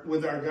our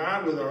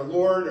God, with our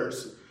Lord,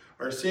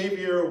 our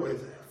Savior,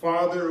 with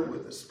Father,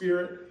 with the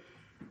Spirit.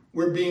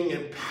 We're being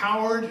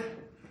empowered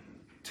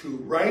to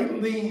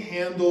rightly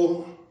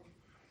handle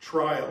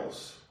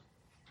trials.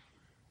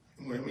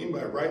 And what I mean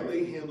by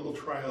rightly handle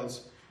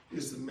trials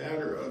is the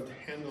matter of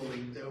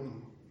handling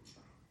them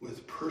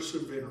with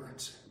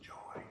perseverance and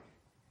joy.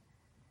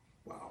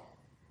 Wow.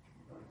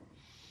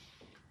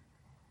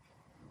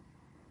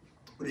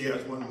 But he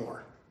has one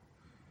more.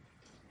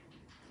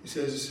 He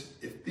says,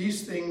 if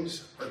these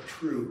things are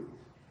true,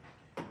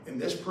 and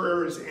this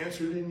prayer is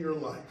answered in your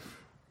life,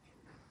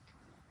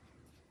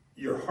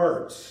 your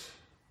hearts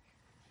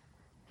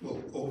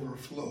will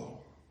overflow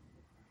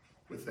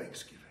with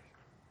thanksgiving.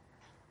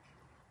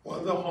 One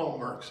of the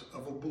hallmarks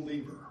of a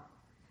believer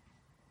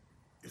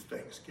is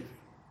thanksgiving.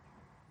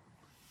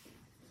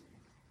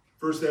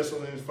 1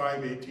 Thessalonians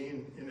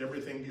 5:18, in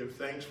everything give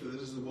thanks, for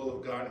this is the will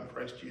of God in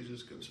Christ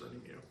Jesus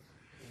concerning you.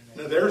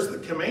 Amen. Now there's the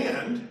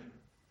command.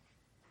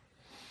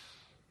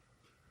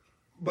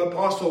 But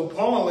Apostle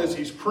Paul, as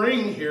he's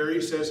praying here,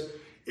 he says,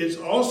 it's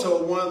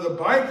also one of the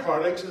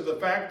byproducts of the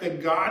fact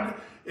that God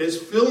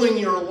is filling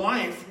your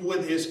life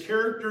with his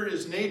character,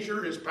 his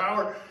nature, his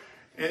power,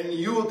 and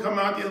you will come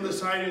out the other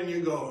side and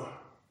you go,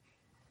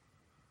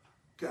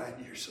 God,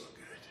 you're so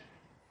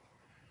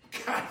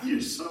good. God, you're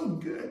so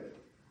good.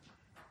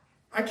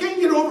 I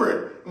can't get over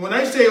it. When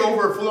I say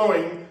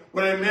overflowing,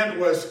 what I meant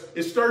was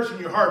it starts in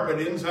your heart,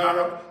 but it ends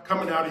up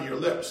coming out of your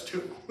lips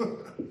too.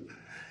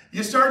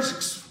 You start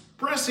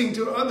expressing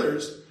to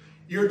others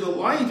your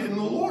delight in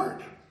the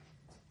Lord.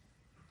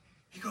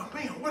 You go,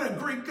 man, what a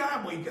great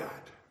God we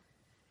got.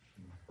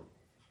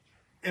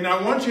 And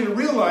I want you to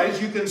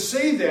realize you can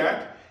say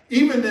that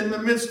even in the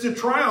midst of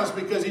trials,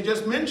 because he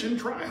just mentioned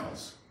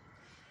trials.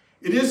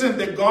 It isn't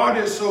that God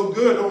is so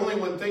good only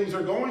when things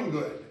are going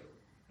good.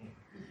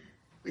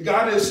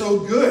 God is so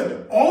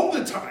good all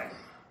the time,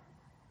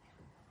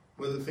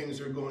 whether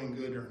things are going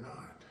good or not.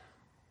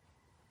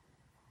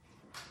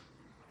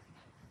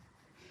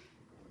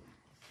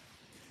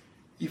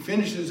 He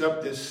finishes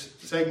up this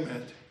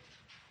segment.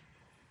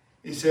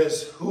 He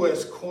says, who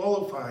has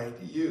qualified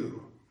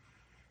you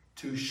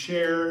to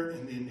share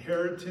in the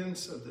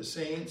inheritance of the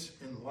saints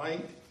in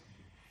light?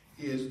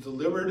 He has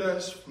delivered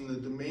us from the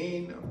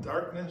domain of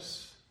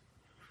darkness,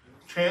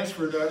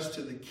 transferred us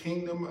to the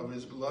kingdom of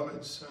his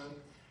beloved Son,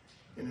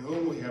 in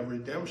whom we have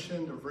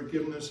redemption, the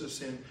forgiveness of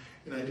sin.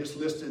 And I just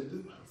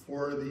listed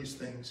 4 of these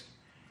things.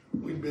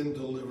 We've been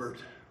delivered.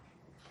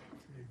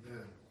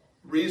 Amen.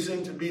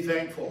 Reason to be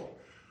thankful.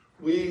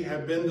 We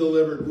have been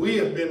delivered. We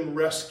have been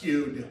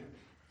rescued.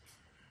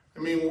 I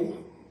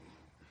mean,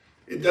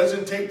 it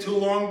doesn't take too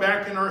long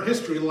back in our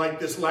history, like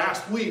this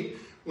last week,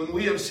 when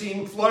we have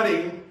seen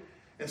flooding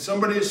and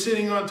somebody is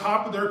sitting on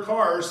top of their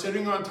car,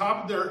 sitting on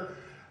top of their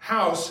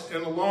house,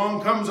 and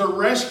along comes a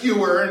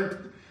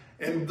rescuer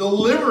and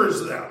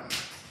delivers them.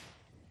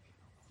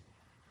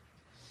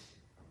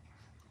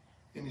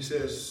 And he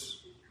says,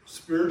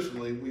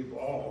 spiritually, we've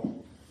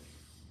all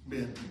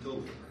been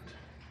delivered.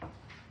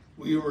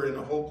 We were in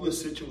a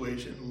hopeless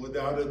situation.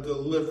 Without a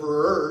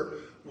deliverer,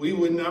 we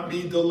would not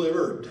be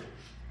delivered.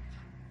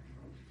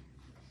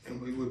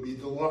 And we would be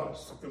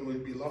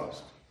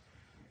lost.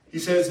 He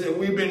says that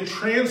we've been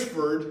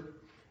transferred.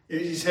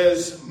 He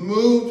says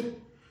moved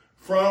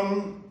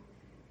from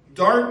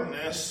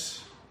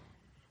darkness,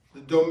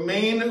 the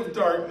domain of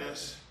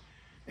darkness.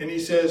 And he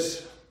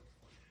says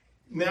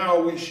now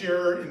we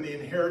share in the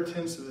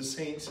inheritance of the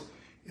saints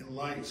in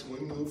light. So we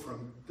move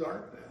from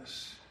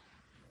darkness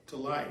to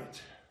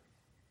light.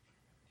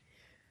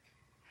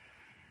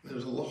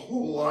 There's a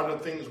whole lot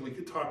of things we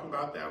could talk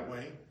about that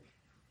way.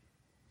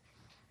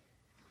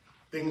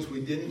 Things we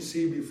didn't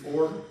see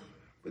before,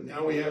 but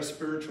now we have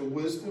spiritual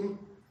wisdom.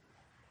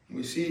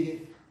 We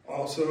see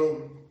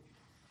also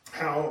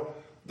how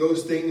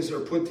those things are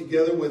put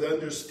together with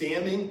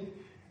understanding,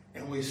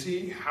 and we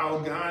see how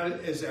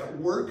God is at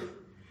work,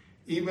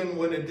 even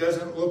when it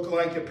doesn't look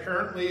like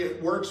apparently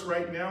it works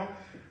right now.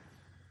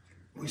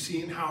 We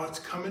see how it's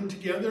coming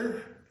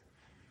together.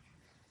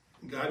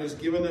 God has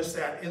given us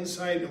that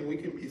insight, and we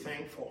can be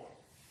thankful.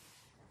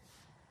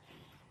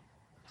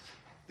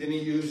 Then he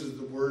uses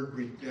the word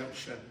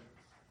redemption.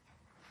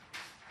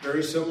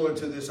 Very similar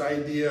to this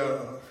idea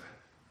of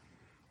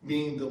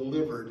being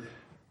delivered.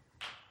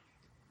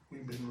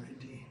 We've been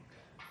redeemed.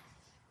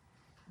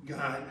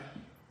 God,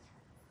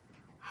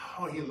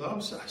 how he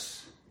loves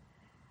us,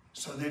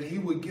 so that he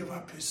would give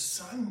up his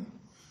Son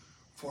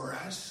for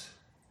us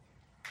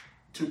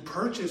to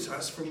purchase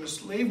us from the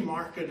slave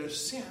market of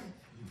sin,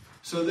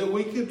 so that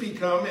we could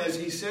become, as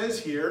he says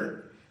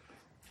here,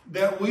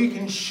 that we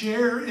can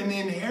share in the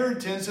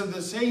inheritance of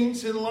the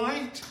saints in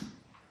light.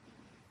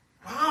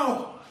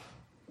 Wow.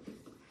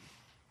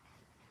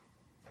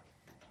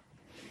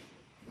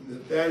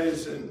 That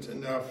isn't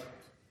enough.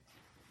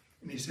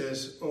 And he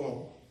says,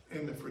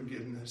 and the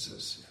forgiveness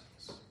of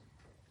sins.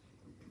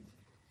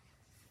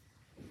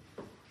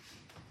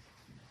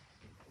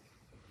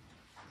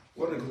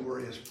 What a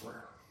glorious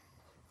prayer.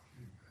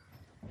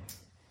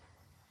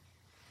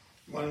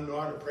 You want to know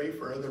how to pray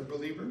for other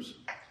believers?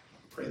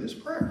 Pray this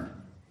prayer.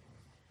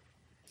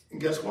 And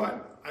guess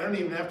what? I don't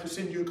even have to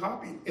send you a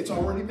copy. It's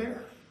already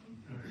there.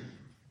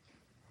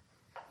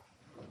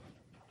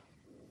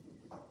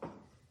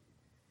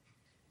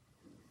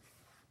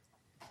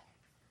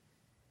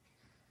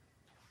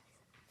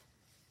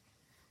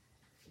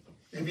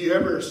 Have you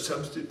ever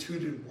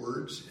substituted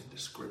words into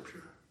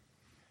Scripture?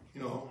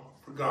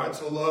 For God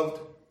so loved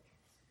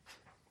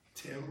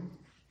Tim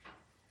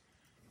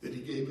that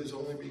he gave his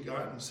only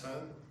begotten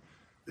Son,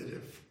 that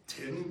if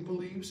Tim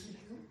believes in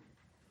him,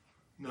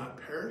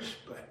 not perish,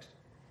 but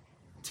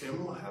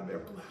Tim will have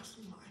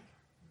everlasting life.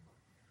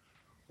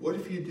 What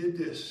if you did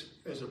this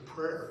as a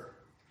prayer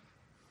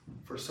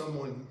for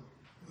someone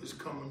who's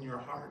come in your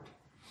heart?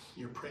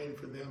 You're praying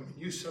for them, and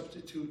you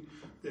substitute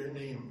their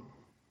name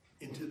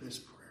into this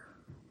prayer.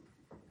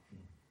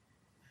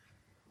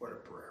 What a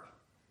prayer.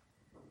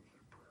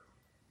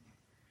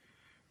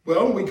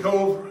 Well, we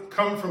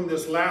come from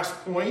this last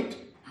point,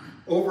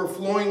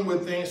 overflowing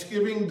with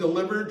thanksgiving,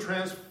 delivered,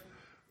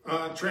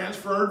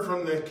 transferred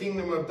from the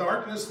kingdom of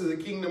darkness to the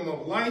kingdom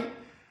of light.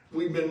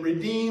 We've been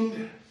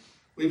redeemed.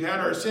 We've had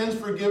our sins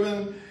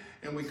forgiven,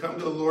 and we come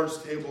to the Lord's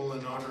table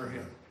and honor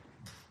him.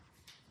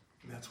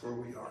 And that's where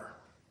we are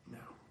now.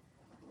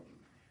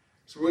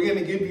 So we're going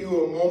to give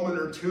you a moment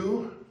or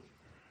two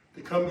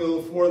to come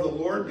before the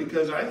Lord,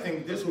 because I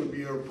think this would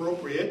be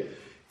appropriate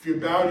if you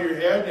bowed your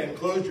head and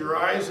closed your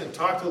eyes and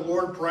talked to the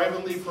Lord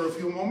privately for a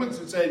few moments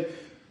and said,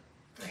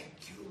 thank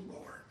you,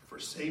 Lord, for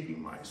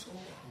saving my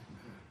soul.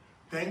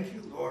 Thank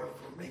you, Lord,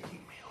 for making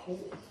me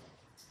whole.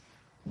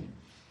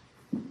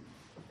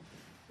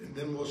 And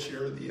then we'll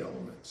share the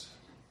elements.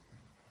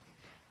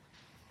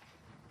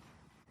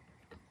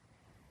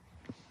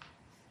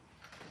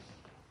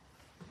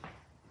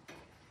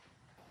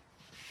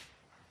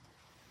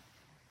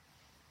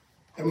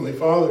 Heavenly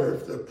Father,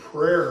 if the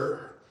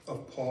prayer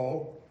of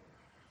Paul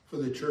for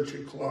the church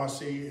at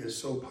Colossae is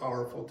so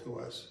powerful to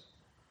us,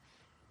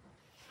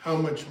 how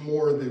much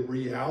more the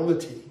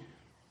reality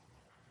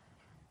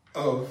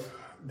of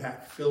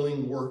that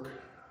filling work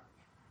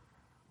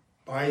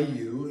by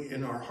you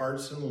in our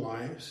hearts and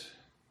lives,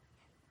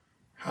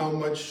 how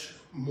much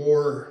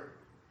more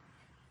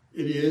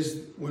it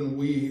is when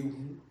we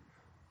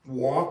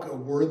walk a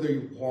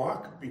worthy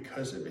walk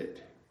because of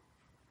it,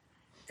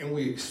 and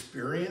we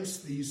experience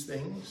these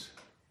things.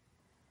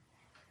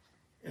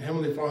 And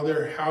Heavenly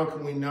Father, how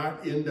can we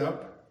not end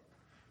up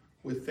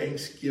with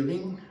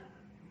thanksgiving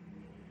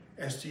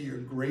as to your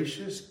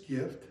gracious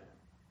gift,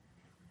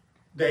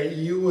 that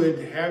you would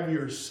have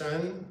your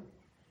Son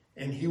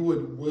and he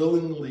would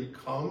willingly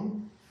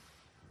come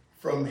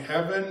from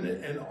heaven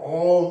and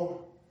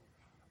all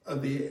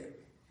of the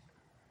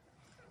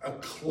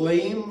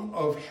acclaim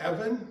of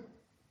heaven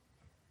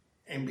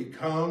and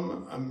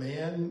become a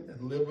man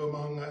and live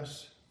among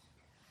us,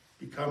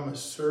 become a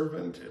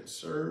servant and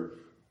serve,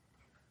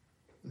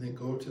 and then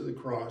go to the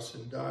cross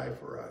and die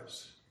for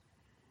us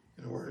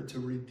in order to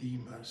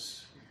redeem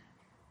us.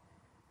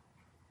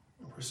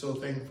 And we're so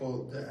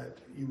thankful that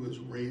he was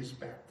raised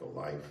back to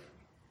life.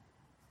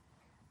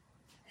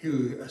 He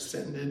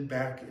ascended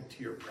back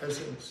into your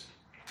presence,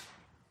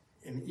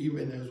 and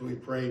even as we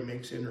pray,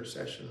 makes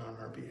intercession on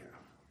our behalf.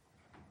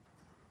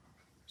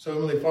 So,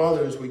 Heavenly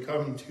Father, as we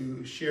come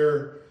to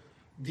share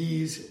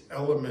these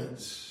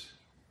elements,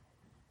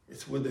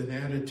 it's with an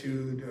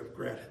attitude of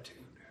gratitude.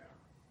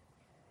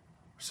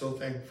 We're so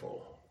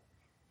thankful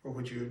for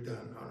what you have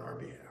done on our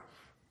behalf.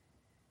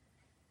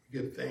 We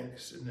give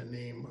thanks in the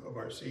name of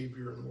our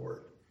Savior and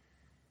Lord,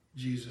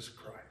 Jesus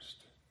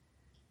Christ.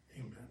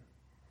 Amen.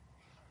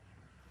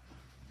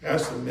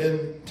 Ask the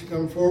men to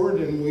come forward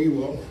and we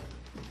will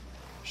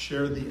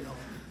share the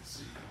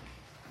elements.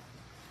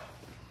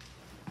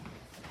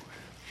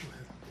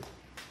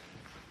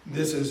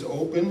 This is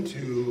open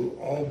to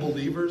all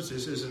believers.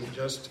 This isn't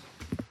just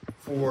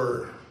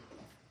for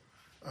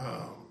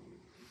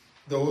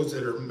those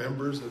that are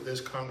members of this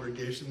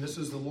congregation. This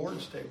is the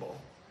Lord's table.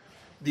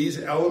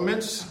 These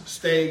elements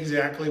stay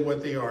exactly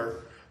what they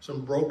are.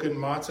 Some broken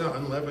matzah,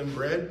 unleavened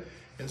bread,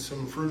 and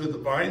some fruit of the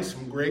vine,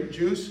 some grape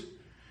juice.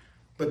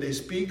 But they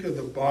speak of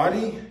the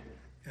body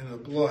and the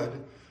blood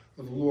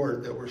of the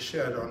Lord that were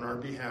shed on our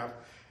behalf.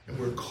 And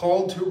we're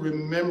called to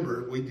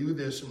remember. We do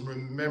this in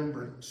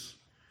remembrance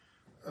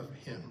of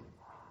him.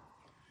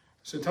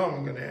 So Tom,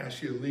 I'm going to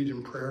ask you to lead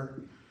in prayer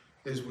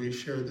as we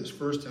share this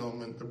first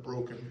element, the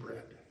broken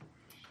bread.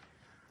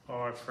 Oh,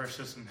 our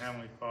precious and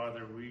Heavenly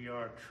Father, we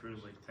are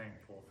truly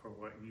thankful for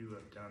what you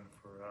have done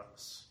for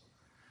us,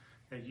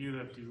 that you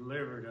have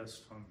delivered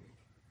us from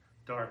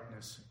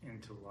darkness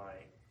into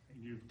light, that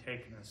you've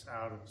taken us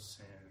out of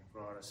sin and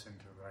brought us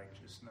into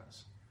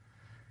righteousness,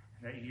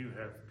 and that you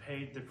have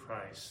paid the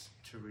price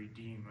to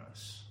redeem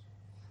us,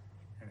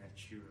 and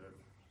that you have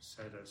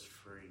set us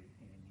free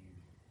in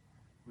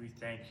you. We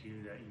thank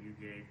you that you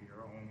gave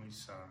your only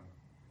Son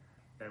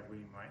that we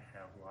might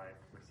have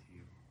life with you.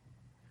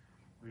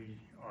 We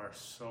are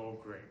so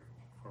grateful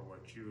for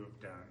what you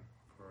have done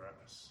for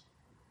us.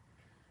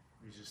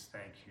 We just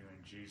thank you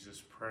in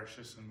Jesus'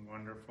 precious and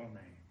wonderful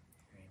name.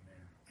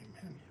 Amen.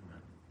 Amen.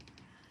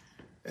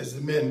 As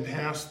the men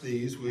pass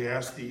these, we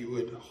ask that you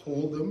would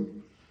hold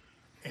them,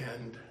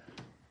 and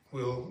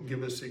we'll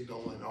give a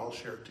signal and all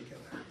share together.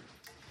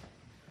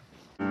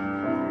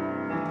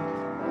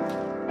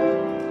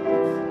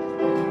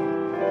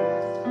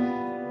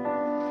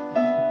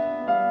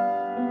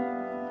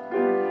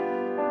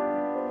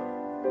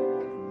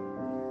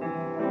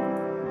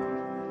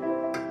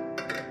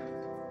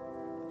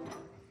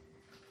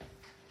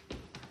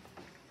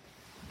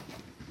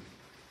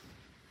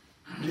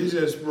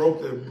 Jesus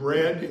broke the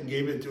bread and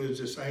gave it to his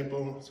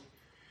disciples.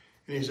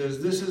 And he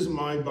says, "This is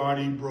my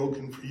body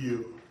broken for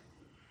you."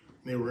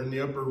 And they were in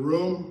the upper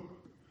room.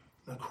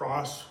 The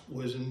cross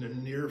was in the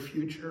near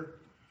future.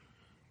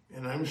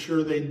 And I'm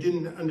sure they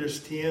didn't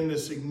understand the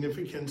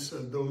significance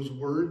of those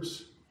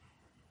words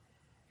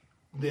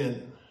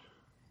then.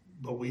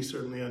 But we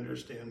certainly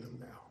understand them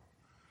now.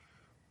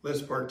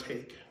 Let's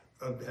partake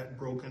of that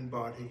broken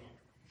body,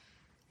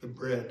 the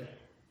bread.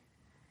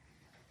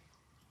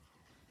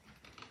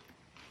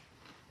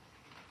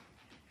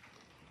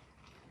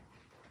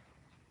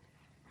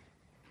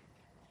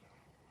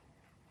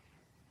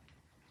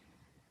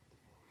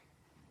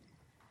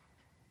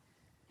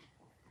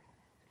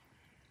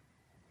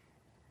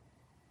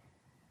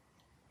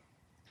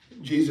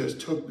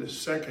 Jesus took the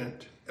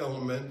second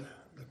element,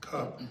 the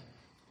cup.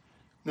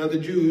 Now the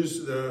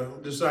Jews, the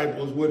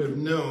disciples, would have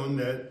known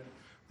that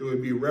there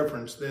would be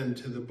reference then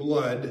to the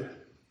blood,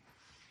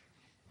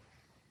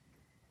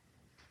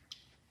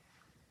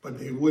 but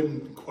they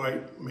wouldn't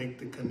quite make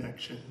the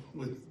connection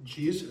with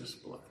Jesus'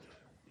 blood.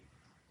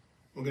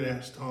 We're going to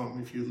ask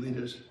Tom if you'd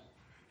lead us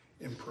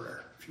in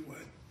prayer, if you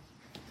would.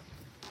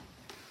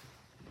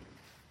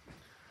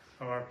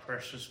 Oh, our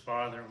precious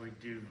Father, we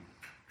do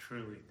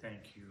truly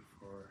thank you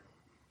for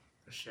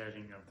the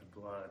shedding of the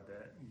blood,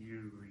 that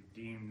you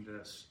redeemed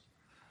us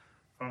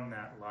from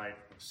that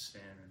life of sin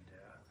and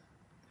death,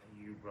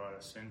 that you brought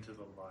us into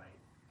the light,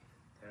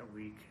 that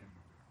we can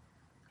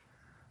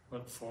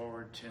look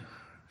forward to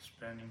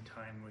spending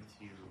time with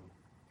you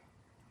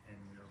in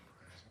your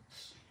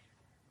presence.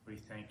 We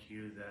thank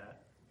you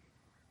that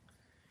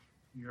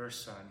your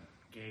Son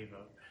gave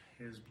up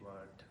his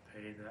blood to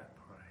pay that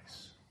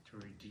price, to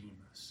redeem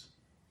us.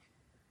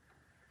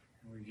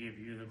 And we give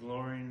you the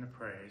glory and the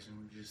praise, and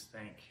we just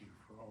thank you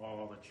for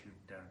all that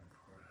you've done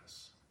for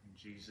us. In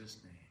Jesus'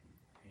 name,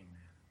 amen.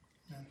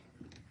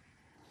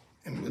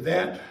 And with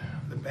that,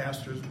 the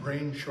pastor's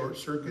brain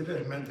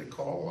short-circuited. I meant to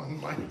call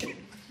on Mike.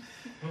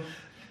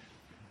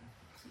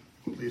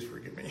 Please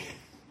forgive me.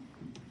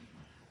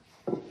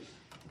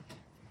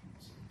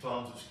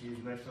 Tom's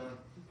excused next time.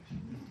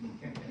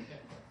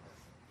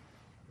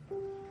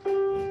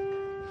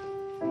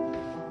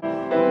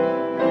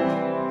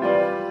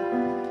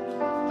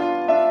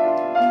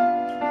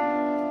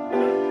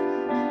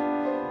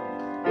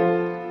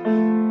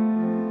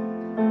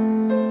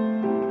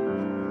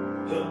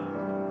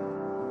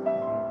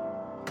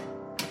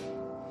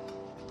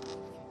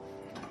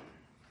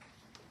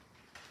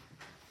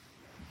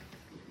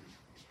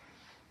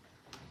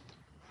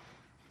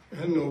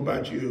 I don't know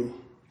about you.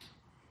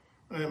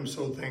 I am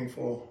so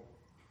thankful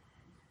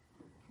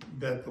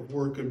that the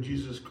work of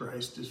Jesus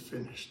Christ is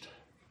finished.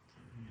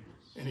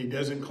 And he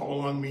doesn't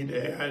call on me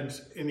to add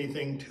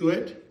anything to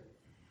it,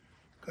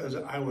 because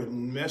I would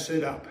mess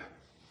it up.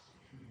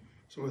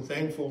 So we're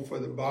thankful for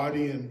the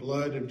body and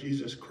blood of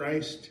Jesus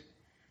Christ,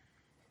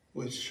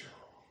 which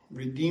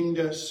redeemed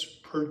us,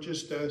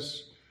 purchased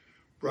us,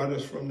 brought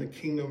us from the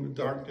kingdom of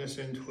darkness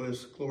into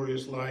his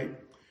glorious light,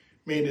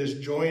 made us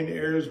joint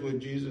heirs with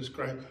Jesus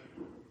Christ.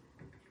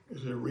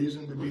 Is there a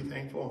reason to be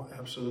thankful?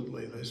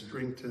 Absolutely. Let's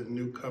drink to the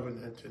new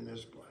covenant in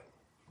his blood.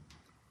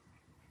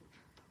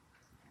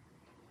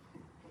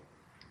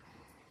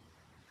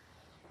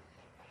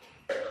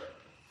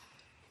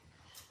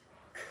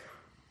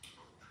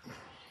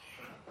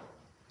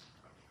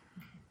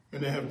 I'm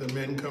going to have the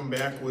men come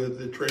back with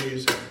the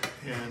trays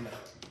and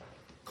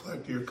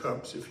collect your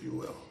cups, if you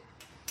will.